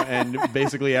now, and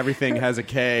basically everything has a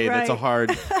K. Right.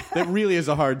 That really is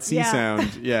a hard C Yeah.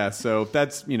 sound. Yeah, so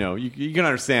that's, you can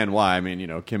understand why. I mean,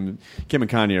 Kim and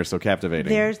Kanye are so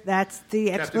captivating. That's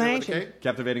the explanation.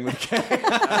 Captivating with a K.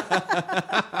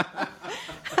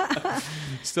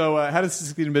 So, how does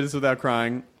 16 Minutes Without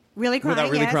Crying? Really crying, Without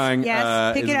really yes, crying.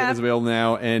 yes. Pick it up. Is available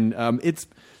now, and it's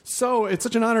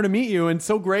such an honor to meet you, and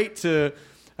so great to.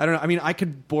 I don't know. I mean, I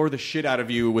could bore the shit out of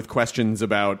you with questions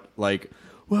about like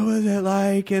what was it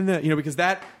like, and because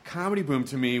that comedy boom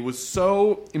to me was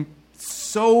so.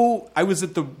 I was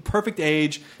at the perfect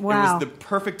age. Wow. It was the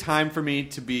perfect time for me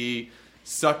to be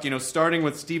sucked. Starting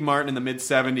with Steve Martin in the mid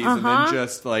 '70s, and then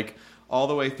just like. All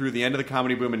the way through the end of the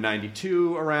comedy boom in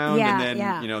 '92 around, Yeah, and then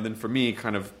yeah. then for me,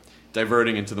 kind of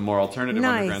diverting into the more alternative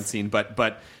Nice. underground scene.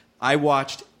 But I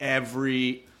watched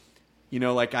every,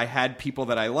 like I had people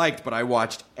that I liked, but I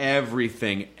watched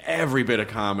everything, every bit of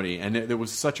comedy, and it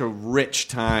was such a rich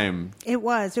time. It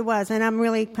was, and I'm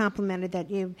really complimented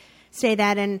that you say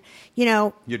that, and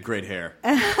You had great hair.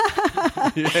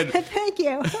 Thank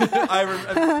you. I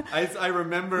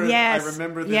remember. Yes, I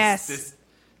remember this. yes.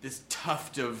 This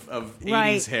tuft of 80s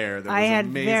Right. hair that was I had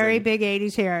amazing. very big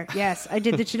 80s hair. Yes, I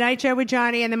did the Tonight Show with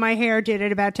Johnny, and then my hair did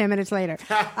it about 10 minutes later.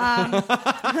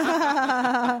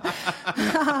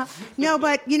 No,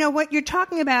 but what you're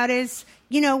talking about is,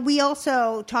 we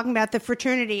also talking about the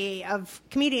fraternity of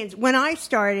comedians. When I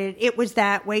started, it was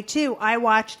that way too. I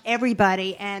watched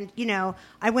everybody, and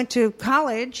I went to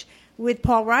college with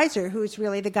Paul Reiser, who's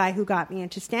really the guy who got me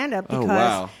into stand-up, because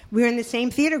wow. we were in the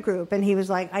same theater group, and he was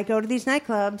like, I go to these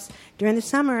nightclubs during the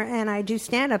summer, and I do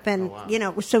stand-up, and,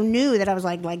 it was so new that I was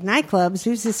like nightclubs?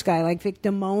 Who's this guy? Like Vic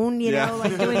Damone,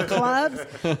 like doing clubs?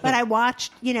 But I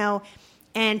watched,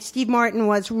 and Steve Martin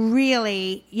was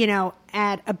really,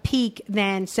 at a peak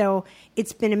then, so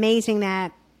it's been amazing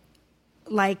that,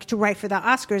 like, to write for the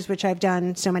Oscars, which I've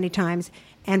done so many times,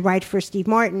 and write for Steve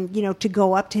Martin, to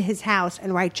go up to his house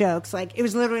and write jokes. Like, it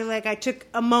was literally like I took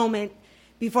a moment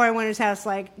before I went to his house,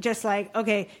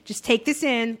 okay, just take this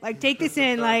in.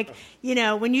 Like,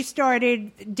 when you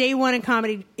started day one in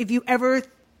comedy, if you ever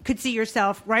could see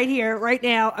yourself right here, right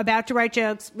now, about to write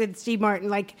jokes with Steve Martin,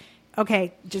 like,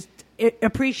 okay, just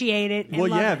appreciate it. And well,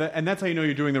 yeah, it. and that's how you know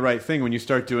you're doing the right thing when you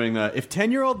start doing the. If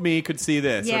 10-year-old me could see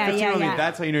this, or 15-year-old me,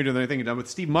 that's how you know you're doing the right thing. And with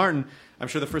Steve Martin, I'm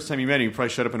sure the first time you met him, you probably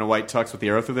showed up in a white tux with the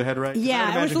arrow through the head, right?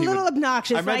 Yeah, it was a little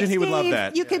obnoxious. I imagine he would love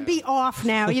that. You could be off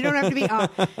now. You don't have to be off.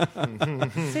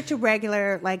 Such a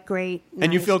regular, great. Nice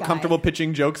and you feel guy. comfortable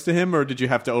pitching jokes to him, or did you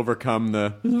have to overcome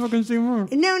the? No.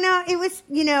 It was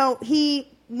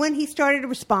when he started to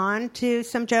respond to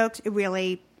some jokes, it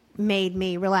really made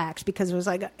me relax because it was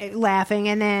like laughing,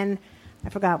 and then I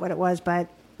forgot what it was, but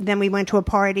then we went to a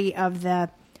party of the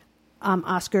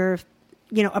Oscar,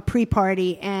 a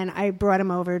pre-party, and I brought him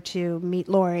over to meet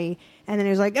Laurie, and then he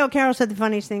was like, "Oh, Carol said the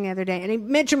funniest thing the other day," and he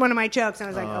mentioned one of my jokes, and I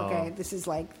was like, "Okay, this is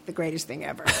like the greatest thing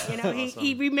ever." Awesome.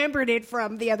 he remembered it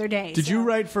from the other day. Did you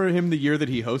write for him the year that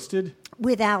he hosted?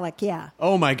 With Alec? Yeah.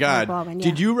 Oh my God! Baldwin, yeah.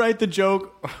 Did you write the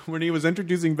joke when he was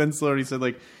introducing Ben Stiller? He said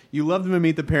you loved him in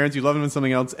Meet the Parents, you loved him in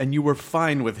something else, and you were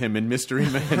fine with him in Mystery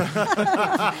Men. It's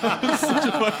such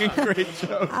a fucking great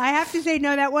joke. I have to say,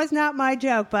 no, that was not my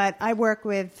joke, but I work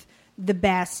with the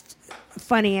best,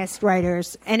 funniest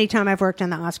writers. Anytime I've worked on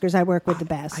the Oscars, I work with the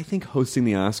best. I think hosting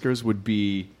the Oscars would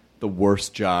be the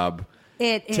worst job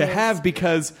to have,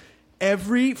 because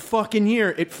every fucking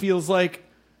year it feels like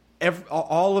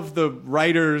all of the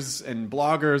writers and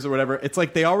bloggers or whatever, it's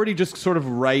like they already just sort of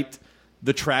write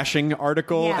the trashing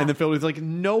article, Yeah. and the film is like,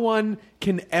 no one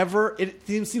can ever. It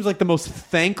seems like the most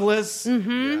thankless.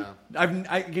 Mm-hmm.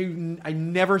 Yeah. I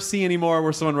never see anymore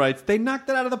where someone writes, they knocked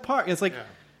it out of the park. It's like.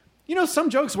 Some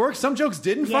jokes work, some jokes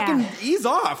didn't. Yeah. Fucking ease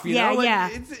off, you know?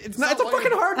 It's a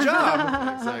fucking hard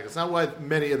job. Exactly. It's not why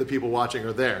many of the people watching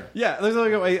are there. Yeah,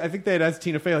 I think they had asked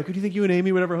Tina Fey, who do you think you and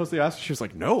Amy would ever host the Oscars? She was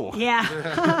like, no.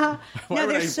 Yeah. No,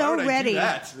 they're so ready.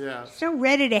 Yeah. So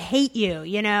ready to hate you,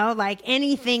 like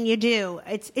anything you do.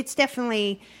 It's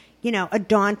definitely, a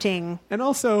daunting. And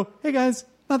also, hey guys,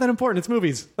 not that important. It's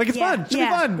movies. It's fun. It should be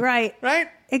fun. Right. Right?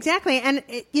 Exactly. And,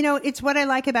 it's what I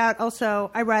like about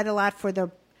also, I write a lot for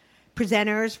the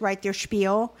presenters, write their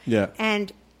spiel. Yeah.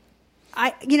 And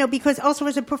I, because also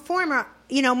as a performer,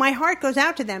 my heart goes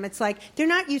out to them. It's like they're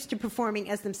not used to performing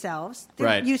as themselves. They're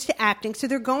right. used to acting. So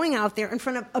they're going out there in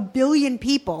front of 1 billion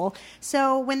people.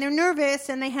 So when they're nervous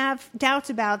and they have doubts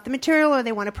about the material or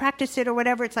they want to practice it or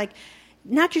whatever, it's like,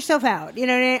 knock yourself out. You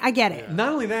know, I get it.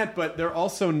 Not only that, but they're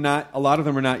also not. A lot of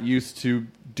them are not used to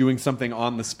doing something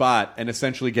on the spot and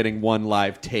essentially getting one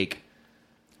live take.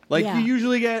 Like you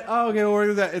usually get, okay, don't worry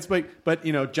with that. It's like, but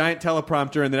you know, giant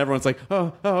teleprompter, and then everyone's like,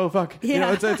 oh, fuck. Yeah. You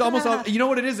know, it's almost, you know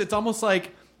what it is? It's almost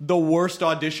like the worst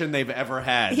audition they've ever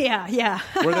had. Yeah.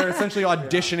 Where they're essentially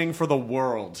auditioning for the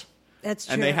world. That's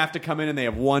true. And they have to come in and they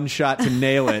have one shot to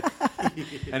nail it.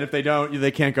 And if they don't,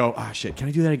 they can't go, shit, can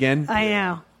I do that again? I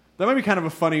know. That might be kind of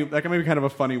a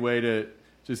funny way to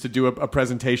just to do a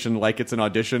presentation like it's an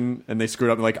audition and they screw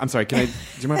it up and like, I'm sorry, do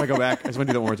you mind if I go back? I just want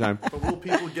to do that one more time. But will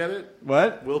people get it?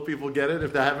 What? Will people get it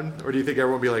if that happened? Or do you think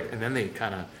everyone will be like, and then they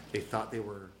thought they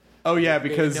were... Oh, yeah,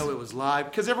 because... They didn't know it was live.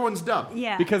 Because everyone's dumb.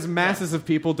 Yeah. Because masses of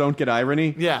people don't get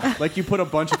irony. Yeah. Like you put a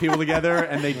bunch of people together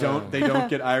and they don't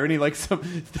get irony. Like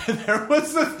there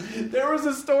was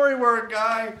a story where a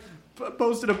guy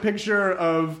posted a picture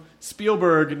of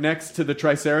Spielberg next to the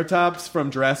Triceratops from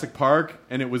Jurassic Park,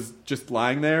 and it was just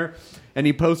lying there. And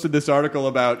he posted this article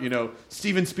about,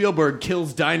 Steven Spielberg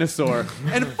kills dinosaur.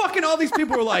 And fucking all these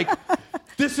people were like,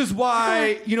 this is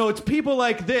why, it's people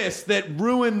like this that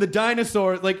ruin the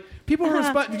dinosaur. Like, people were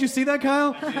responding. Did you see that,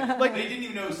 Kyle? Like they didn't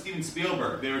even know it was Steven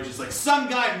Spielberg. They were just like, some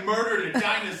guy murdered a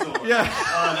dinosaur. Yeah.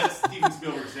 That's Steven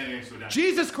Spielberg standing next to a dinosaur.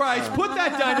 Jesus Christ, put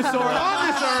that dinosaur on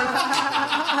this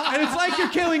earth, and it's like you're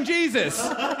killing Jesus.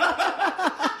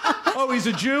 Oh, he's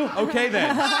a Jew? Okay,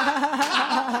 then.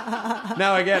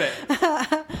 Now I get it.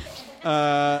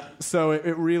 So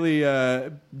it really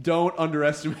don't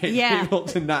underestimate people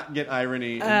to not get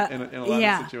irony in a lot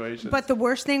of situations. But the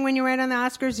worst thing when you write on the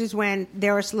Oscars is when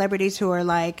there are celebrities who are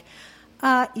like,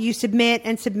 you submit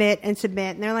and submit and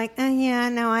submit, and they're like,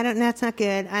 that's not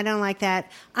good. I don't like that.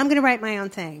 I'm going to write my own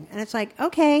thing. And it's like,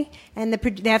 okay. And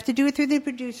they have to do it through the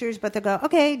producers, but they'll go,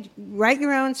 okay, write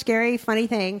your own scary, funny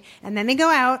thing. And then they go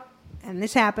out, and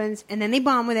this happens, and then they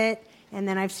bomb with it. And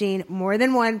then I've seen more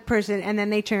than one person, and then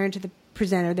they turn to the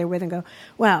presenter they're with and go,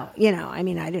 well, I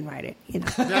didn't write it.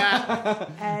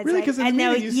 Really? Because I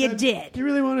know you did. You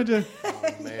really wanted to.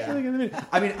 Oh, man.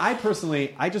 I mean, I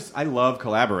personally, I love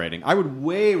collaborating. I would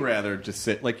way rather just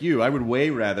sit, like you, I would way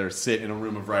rather sit in a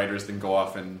room of writers than go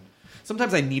off and...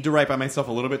 Sometimes I need to write by myself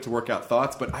a little bit to work out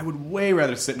thoughts, but I would way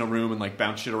rather sit in a room and like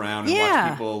bounce shit around and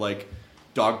watch people like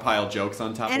dogpile jokes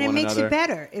on top of one another. And it makes it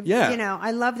better.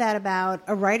 I love that about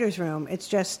a writer's room. It's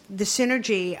just the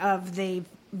synergy of the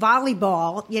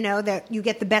volleyball, that you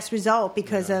get the best result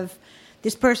because of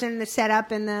this person, the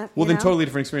setup, and the... Well, then totally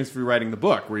different experience for you writing the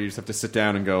book, where you just have to sit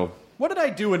down and go, what did I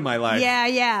do in my life?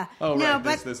 Yeah. Oh, no,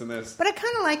 right, this, and this. But I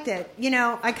kind of liked it.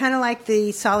 I kind of like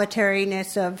the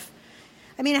solitariness of...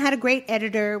 I mean, I had a great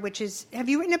editor, which is... Have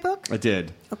you written a book? I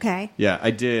did. Okay. Yeah,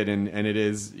 I did, and it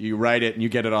is... You write it, and you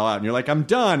get it all out, and you're like, I'm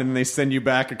done, and then they send you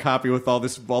back a copy with all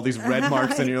these red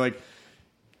marks, and you're like...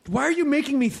 Why are you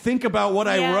making me think about what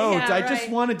I wrote? Yeah, I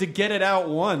just wanted to get it out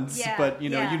once, but you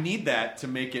need that to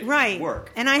make it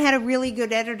work. And I had a really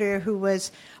good editor who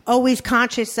was always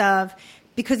conscious of,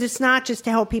 because it's not just to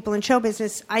help people in show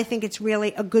business. I think it's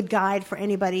really a good guide for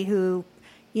anybody who,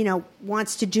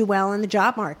 wants to do well in the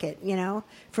job market.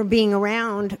 For being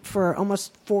around for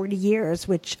almost 40 years,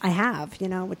 which I have.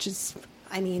 Which is,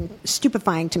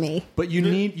 stupefying to me. But you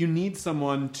need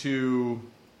someone to.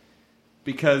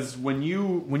 Because when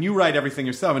you write everything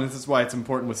yourself, and this is why it's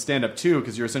important with stand-up too,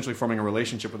 because you're essentially forming a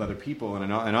relationship with other people and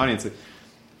an audience.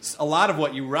 A lot of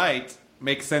what you write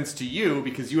makes sense to you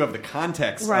because you have the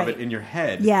context of it in your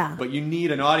head. Yeah. But you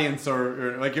need an audience,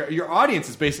 or like your audience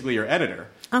is basically your editor.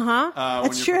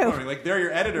 That's true. Performing. Like they're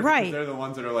your editor because they're the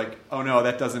ones that are like, oh no,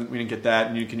 we didn't get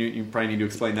that, and you probably need to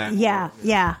explain that.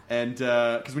 Yeah. And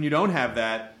because when you don't have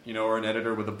that, or an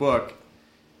editor with a book,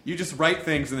 you just write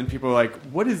things, and then people are like,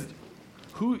 what is...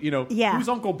 who's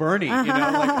Uncle Bernie? You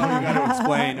got to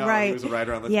explain. He was a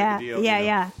writer on Let's Make a Deal.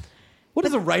 Yeah. What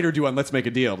does a writer do on Let's Make a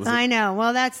Deal? I know.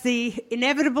 Well, that's the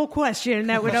inevitable question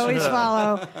that would always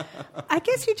follow. I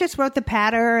guess he just wrote the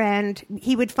patter, and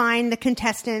he would find the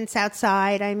contestants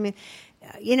outside. I mean,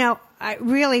 it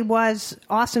really was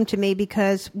awesome to me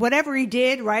because whatever he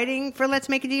did writing for Let's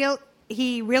Make a Deal,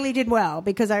 he really did well,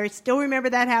 because I still remember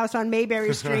that house on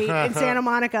Mayberry Street in Santa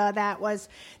Monica.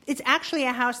 It's actually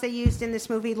a house they used in this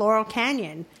movie Laurel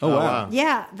Canyon. Oh, wow.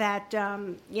 Yeah, that,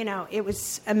 it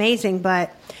was amazing.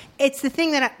 But it's the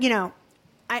thing that,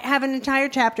 I have an entire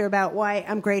chapter about why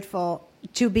I'm grateful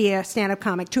to be a stand-up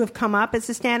comic, to have come up as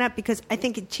a stand-up, because I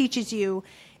think it teaches you,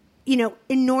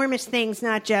 enormous things,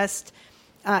 not just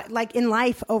like in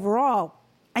life overall.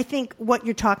 I think what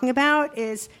you're talking about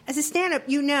is, as a stand-up,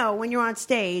 when you're on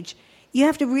stage, you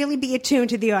have to really be attuned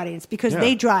to the audience because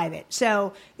they drive it.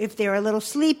 So if they're a little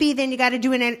sleepy, then you got to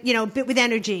do a bit with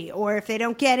energy. Or if they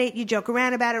don't get it, you joke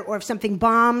around about it. Or if something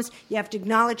bombs, you have to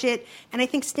acknowledge it. And I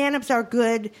think stand-ups are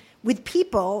good with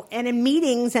people and in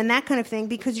meetings and that kind of thing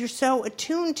because you're so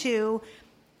attuned to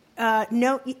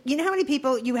you know how many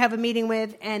people you have a meeting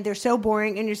with and they're so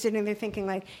boring and you're sitting there thinking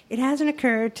like, it hasn't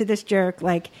occurred to this jerk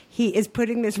like he is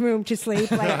putting this room to sleep,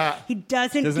 like he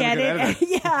doesn't get it.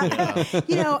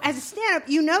 You know, as a stand-up,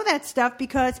 you know that stuff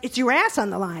because it's your ass on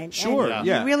the line. Sure, and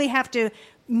you really have to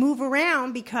move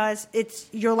around because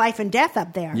it's your life and death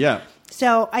up there. Yeah.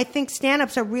 So I think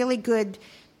stand-ups are really good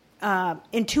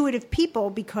intuitive people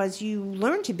because you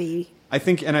learn to be. I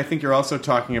think you're also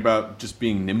talking about just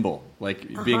being nimble. Like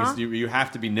you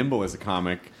have to be nimble as a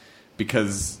comic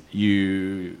because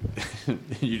you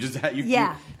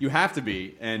have to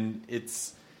be, and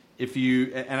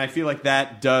I feel like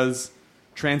that does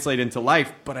translate into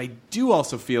life. But I do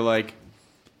also feel like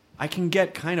I can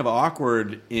get kind of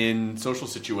awkward in social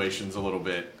situations a little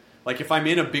bit. Like if I'm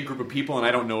in a big group of people and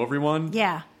I don't know everyone,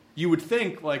 you would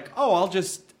think like, oh,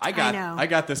 I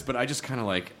got this, but I just kind of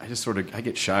I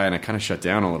get shy and I kind of shut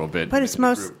down a little bit. But it's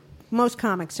most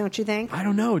comics, don't you think? I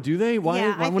don't know. Do they? Why?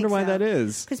 Yeah, I wonder why that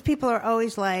is. Because people are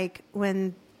always like,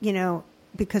 when,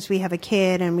 because we have a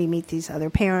kid and we meet these other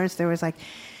parents, they're always like,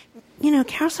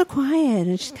 Carol's so quiet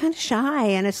and she's kind of shy.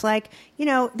 And it's like,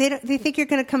 they think you're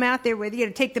going to come out there with,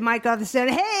 take the mic off the stand.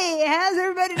 Hey, how's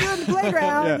everybody doing in the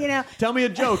playground? Tell me a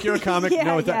joke. You're a comic.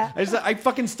 I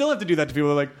fucking still have to do that to people.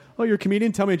 They're like, oh, you're a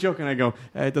comedian? Tell me a joke. And I go,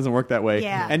 it doesn't work that way.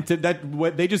 Yeah. And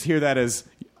they just hear that as,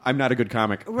 I'm not a good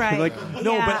comic. Right. Like,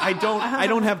 no, but I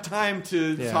don't have time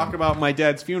to talk about my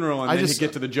dad's funeral and then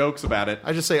get to the jokes about it.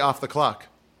 I just say off the clock.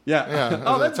 Yeah.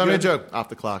 Oh, that's Tell me a joke. Off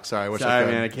the clock. Sorry.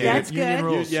 Man, I can't. That's Union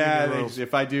good. rules.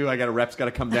 If I do, a rep's got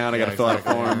to come down. I got to fill out a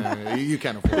form. You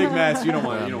can't afford Big mess. You don't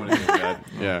want to do that.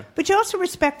 Yeah. But you also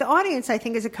respect the audience, I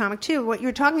think, as a comic, too. What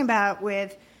you're talking about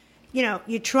with,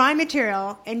 you try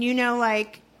material and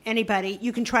like anybody,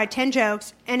 you can try 10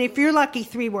 jokes, and if you're lucky,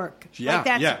 3 work. Yeah.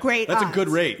 That's great. That's odds. a good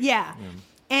rate. Yeah.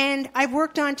 And I've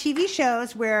worked on TV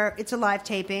shows where it's a live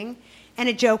taping and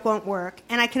a joke won't work.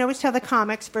 And I can always tell the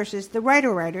comics versus the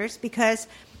writers because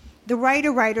the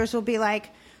writers will be like,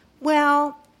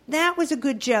 well, that was a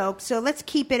good joke, so let's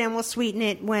keep it and we'll sweeten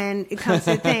it when it comes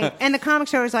to the thing. And the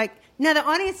comics are always like, no, the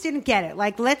audience didn't get it.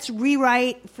 Like, let's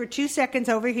rewrite for 2 seconds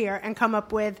over here and come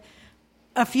up with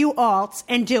a few alts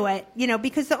and do it,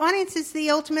 because the audience is the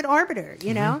ultimate arbiter,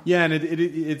 Yeah, and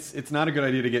it's not a good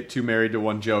idea to get too married to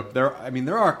one joke. There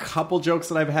are a couple jokes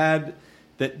that I've had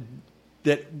that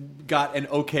got an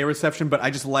okay reception, but I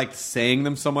just liked saying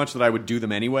them so much that I would do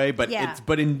them anyway. But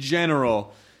but in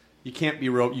general, you can't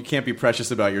be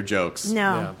precious about your jokes.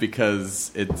 No, because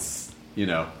it's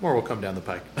more will come down the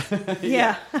pike.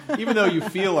 Yeah. Even though you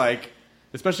feel like,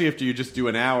 especially after you just do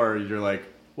an hour, you're like,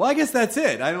 well, I guess that's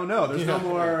it. I don't know. There's no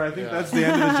more. I think that's the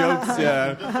end of the jokes.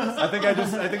 Yeah. I think I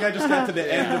just got to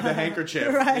the end of the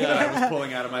handkerchief that I was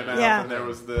pulling out of my mouth, and there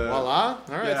was the voila.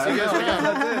 All right, see you guys again.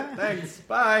 That's it. Thanks.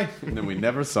 Bye. And then we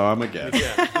never saw him again.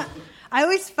 Yeah. I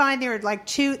always find there are like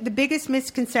the biggest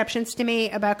misconceptions to me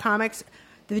about comics.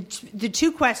 The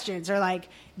 2 questions are like,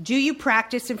 do you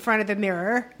practice in front of the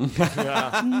mirror?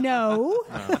 No.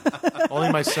 Only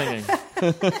my singing.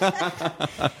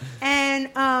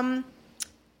 And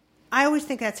I always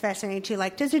think that's fascinating too.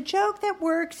 Like, does a joke that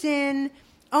works in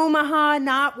Omaha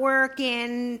not work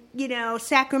in,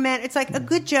 Sacramento? It's like a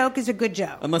good joke is a good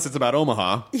joke. Unless it's about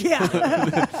Omaha. Yeah.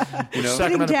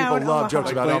 Sacramento people love Omaha.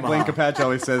 jokes about Omaha. Blaine Capatch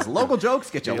always says, local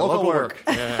jokes get you local work.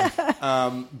 Yeah.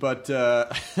 But...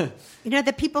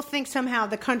 that people think somehow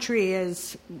the country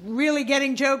is really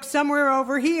getting jokes somewhere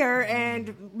over here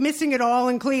and missing it all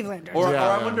in Cleveland. Or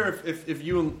I wonder if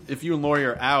you and Lori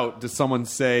are out, does someone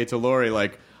say to Lori,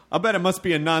 like, I bet it must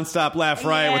be a nonstop laugh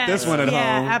riot with this one at home.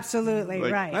 Yeah, absolutely,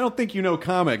 like, right. I don't think you know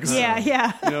comics. Yeah.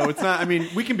 It's not,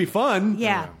 we can be fun.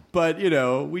 Yeah. But,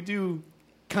 we do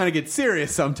kind of get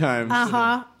serious sometimes.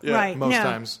 Uh-huh, right. Most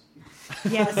times.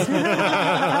 Yes.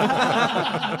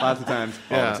 Lots of times.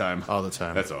 All the time. All the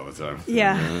time. That's all the time.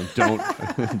 Yeah.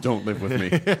 Don't live with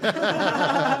me.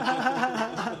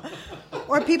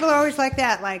 Or people are always like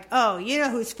that, like, oh, you know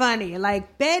who's funny?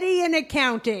 Like Betty in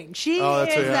accounting. She is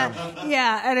that.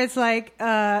 Yeah, and it's like,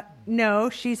 no,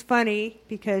 she's funny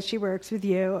because she works with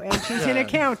you and she's in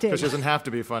accounting. Because she doesn't have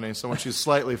to be funny. So when she's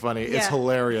slightly funny, it's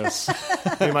hilarious. Me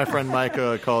and my friend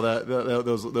Micah call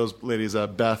those ladies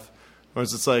Beth.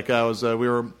 Whereas it's like we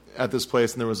were at this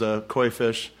place and there was a koi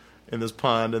fish in this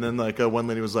pond, and then like one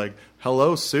lady was like,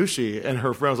 "Hello, sushi," and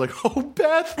her friend was like, "Oh,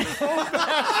 Beth."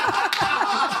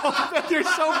 You're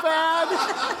so bad.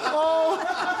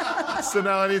 Oh. So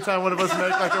now anytime one of us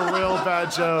make like a real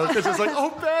bad joke, it's just like, oh,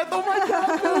 Beth, oh my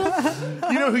God,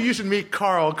 Beth. You know who you should meet?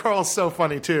 Carl. Carl's so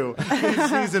funny too.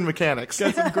 He's in mechanics.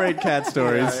 Got some great cat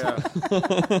stories.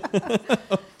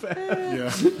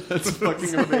 Yeah. That's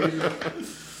fucking amazing.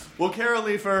 Well, Carol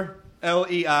Leifer,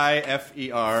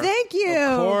 Leifer. Thank you,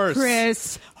 Of course.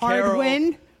 Chris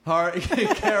Hardwin.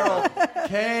 Carol,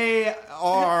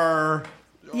 K-R.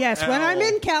 Yes, when I'm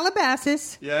in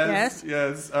Calabasas. Yes.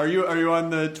 Are you on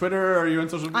the Twitter? Are you on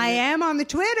social media? I am on the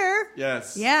Twitter.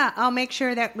 Yes. Yeah, I'll make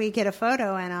sure that we get a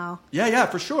photo and I'll... Yeah,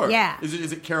 for sure. Yeah.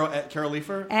 Is it Carol at Carol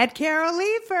Leifer? At Carol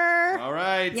Leifer. All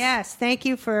right. Yes, thank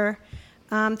you for...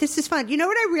 this is fun. You know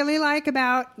what I really like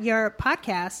about your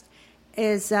podcast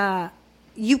is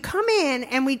you come in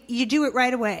and you do it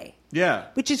right away. Yeah.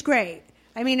 Which is great.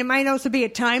 I mean, it might also be a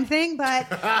time thing, but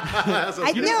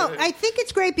I think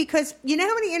it's great because you know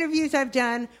how many interviews I've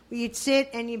done where you'd sit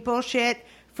and you bullshit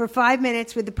for 5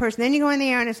 minutes with the person, then you go in the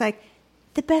air and it's like,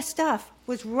 the best stuff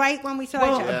was right when we saw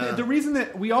each other. The reason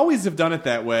that we always have done it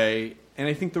that way, and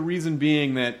I think the reason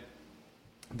being that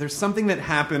there's something that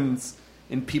happens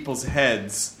in people's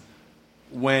heads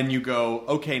when you go,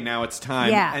 okay, now it's time.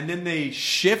 Yeah. And then they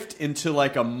shift into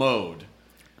like a mode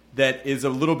that is a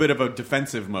little bit of a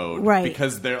defensive mode. Right.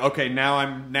 Because they're, okay, now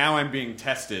I'm being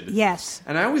tested. Yes.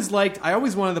 And I always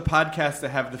wanted the podcast to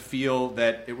have the feel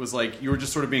that it was like you were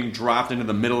just sort of being dropped into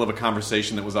the middle of a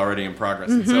conversation that was already in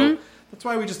progress. And so that's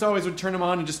why we just always would turn them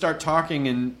on and just start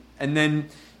talking. And then,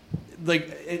 like,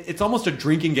 it's almost a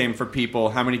drinking game for people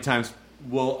how many times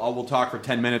we'll talk for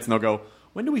 10 minutes and they'll go,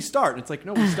 when do we start? And it's like,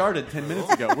 no, we started 10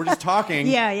 minutes ago. We're just talking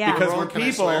because we're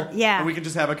people and we can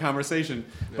just have a conversation.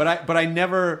 Yeah. But I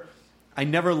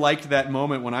never liked that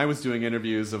moment when I was doing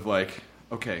interviews of like,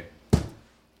 okay,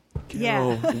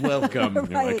 Carol, welcome.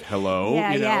 Right. You're like, hello.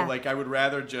 Yeah, like I would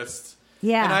rather just...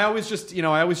 Yeah. And I always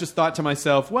just thought to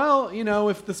myself, well,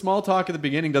 if the small talk at the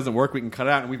beginning doesn't work, we can cut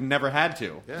it out, and we've never had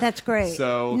to. Yeah. That's great.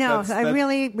 So I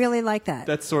really, really like that.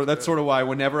 That's sort of why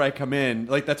whenever I come in,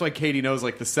 like that's why Katie knows,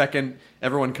 like the second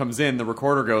everyone comes in, the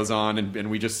recorder goes on,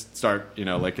 and we just start,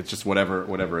 like it's just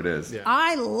whatever it is. Yeah.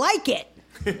 I like it.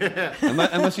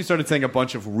 Unless you started saying a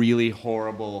bunch of really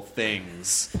horrible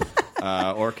things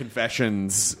or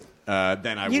confessions,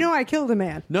 then I would... I killed a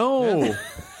man. No.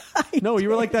 No, you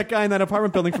were like that guy in that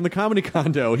apartment building from the Comedy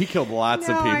Condo. He killed lots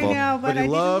of people. I know, but he I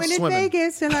loves didn't win in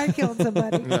Vegas, and I killed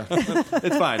somebody.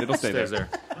 It's fine. It'll stay there.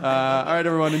 All right,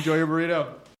 everyone, enjoy your burrito.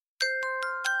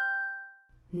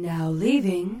 Now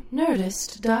leaving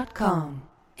Nerdist.com.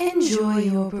 Enjoy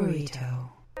your burrito.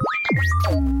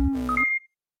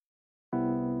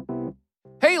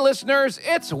 Hey, listeners,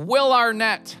 it's Will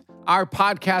Arnett. Our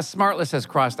podcast, Smartless, has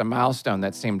crossed a milestone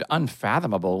that seemed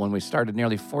unfathomable when we started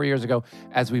nearly 4 years ago,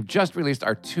 as we've just released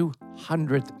our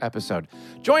 200th episode.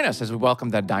 Join us as we welcome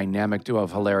the dynamic duo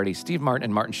of hilarity, Steve Martin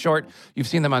and Martin Short. You've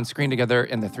seen them on screen together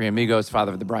in The Three Amigos,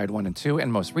 Father of the Bride 1 and 2,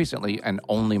 and most recently, in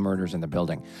Only Murders in the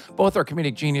Building. Both are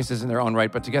comedic geniuses in their own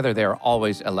right, but together they are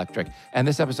always electric. And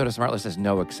this episode of Smartless is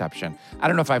no exception. I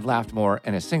don't know if I've laughed more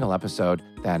in a single episode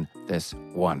than this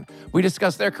one. We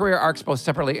discuss their career arcs both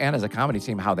separately and as a comedy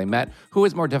team, how they met, who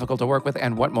is more difficult to work with,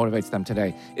 and what motivates them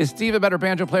today. Is Steve a better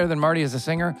banjo player than Marty as a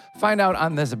singer? Find out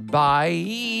on this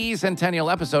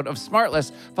bicentennial episode of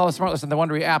Smartless. Follow Smartless in the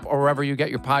Wondery app or wherever you get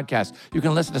your podcasts. You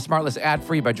can listen to Smartless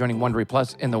ad-free by joining Wondery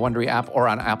Plus in the Wondery app or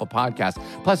on Apple Podcasts.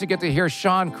 Plus, you get to hear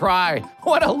Sean cry.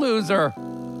 What a loser.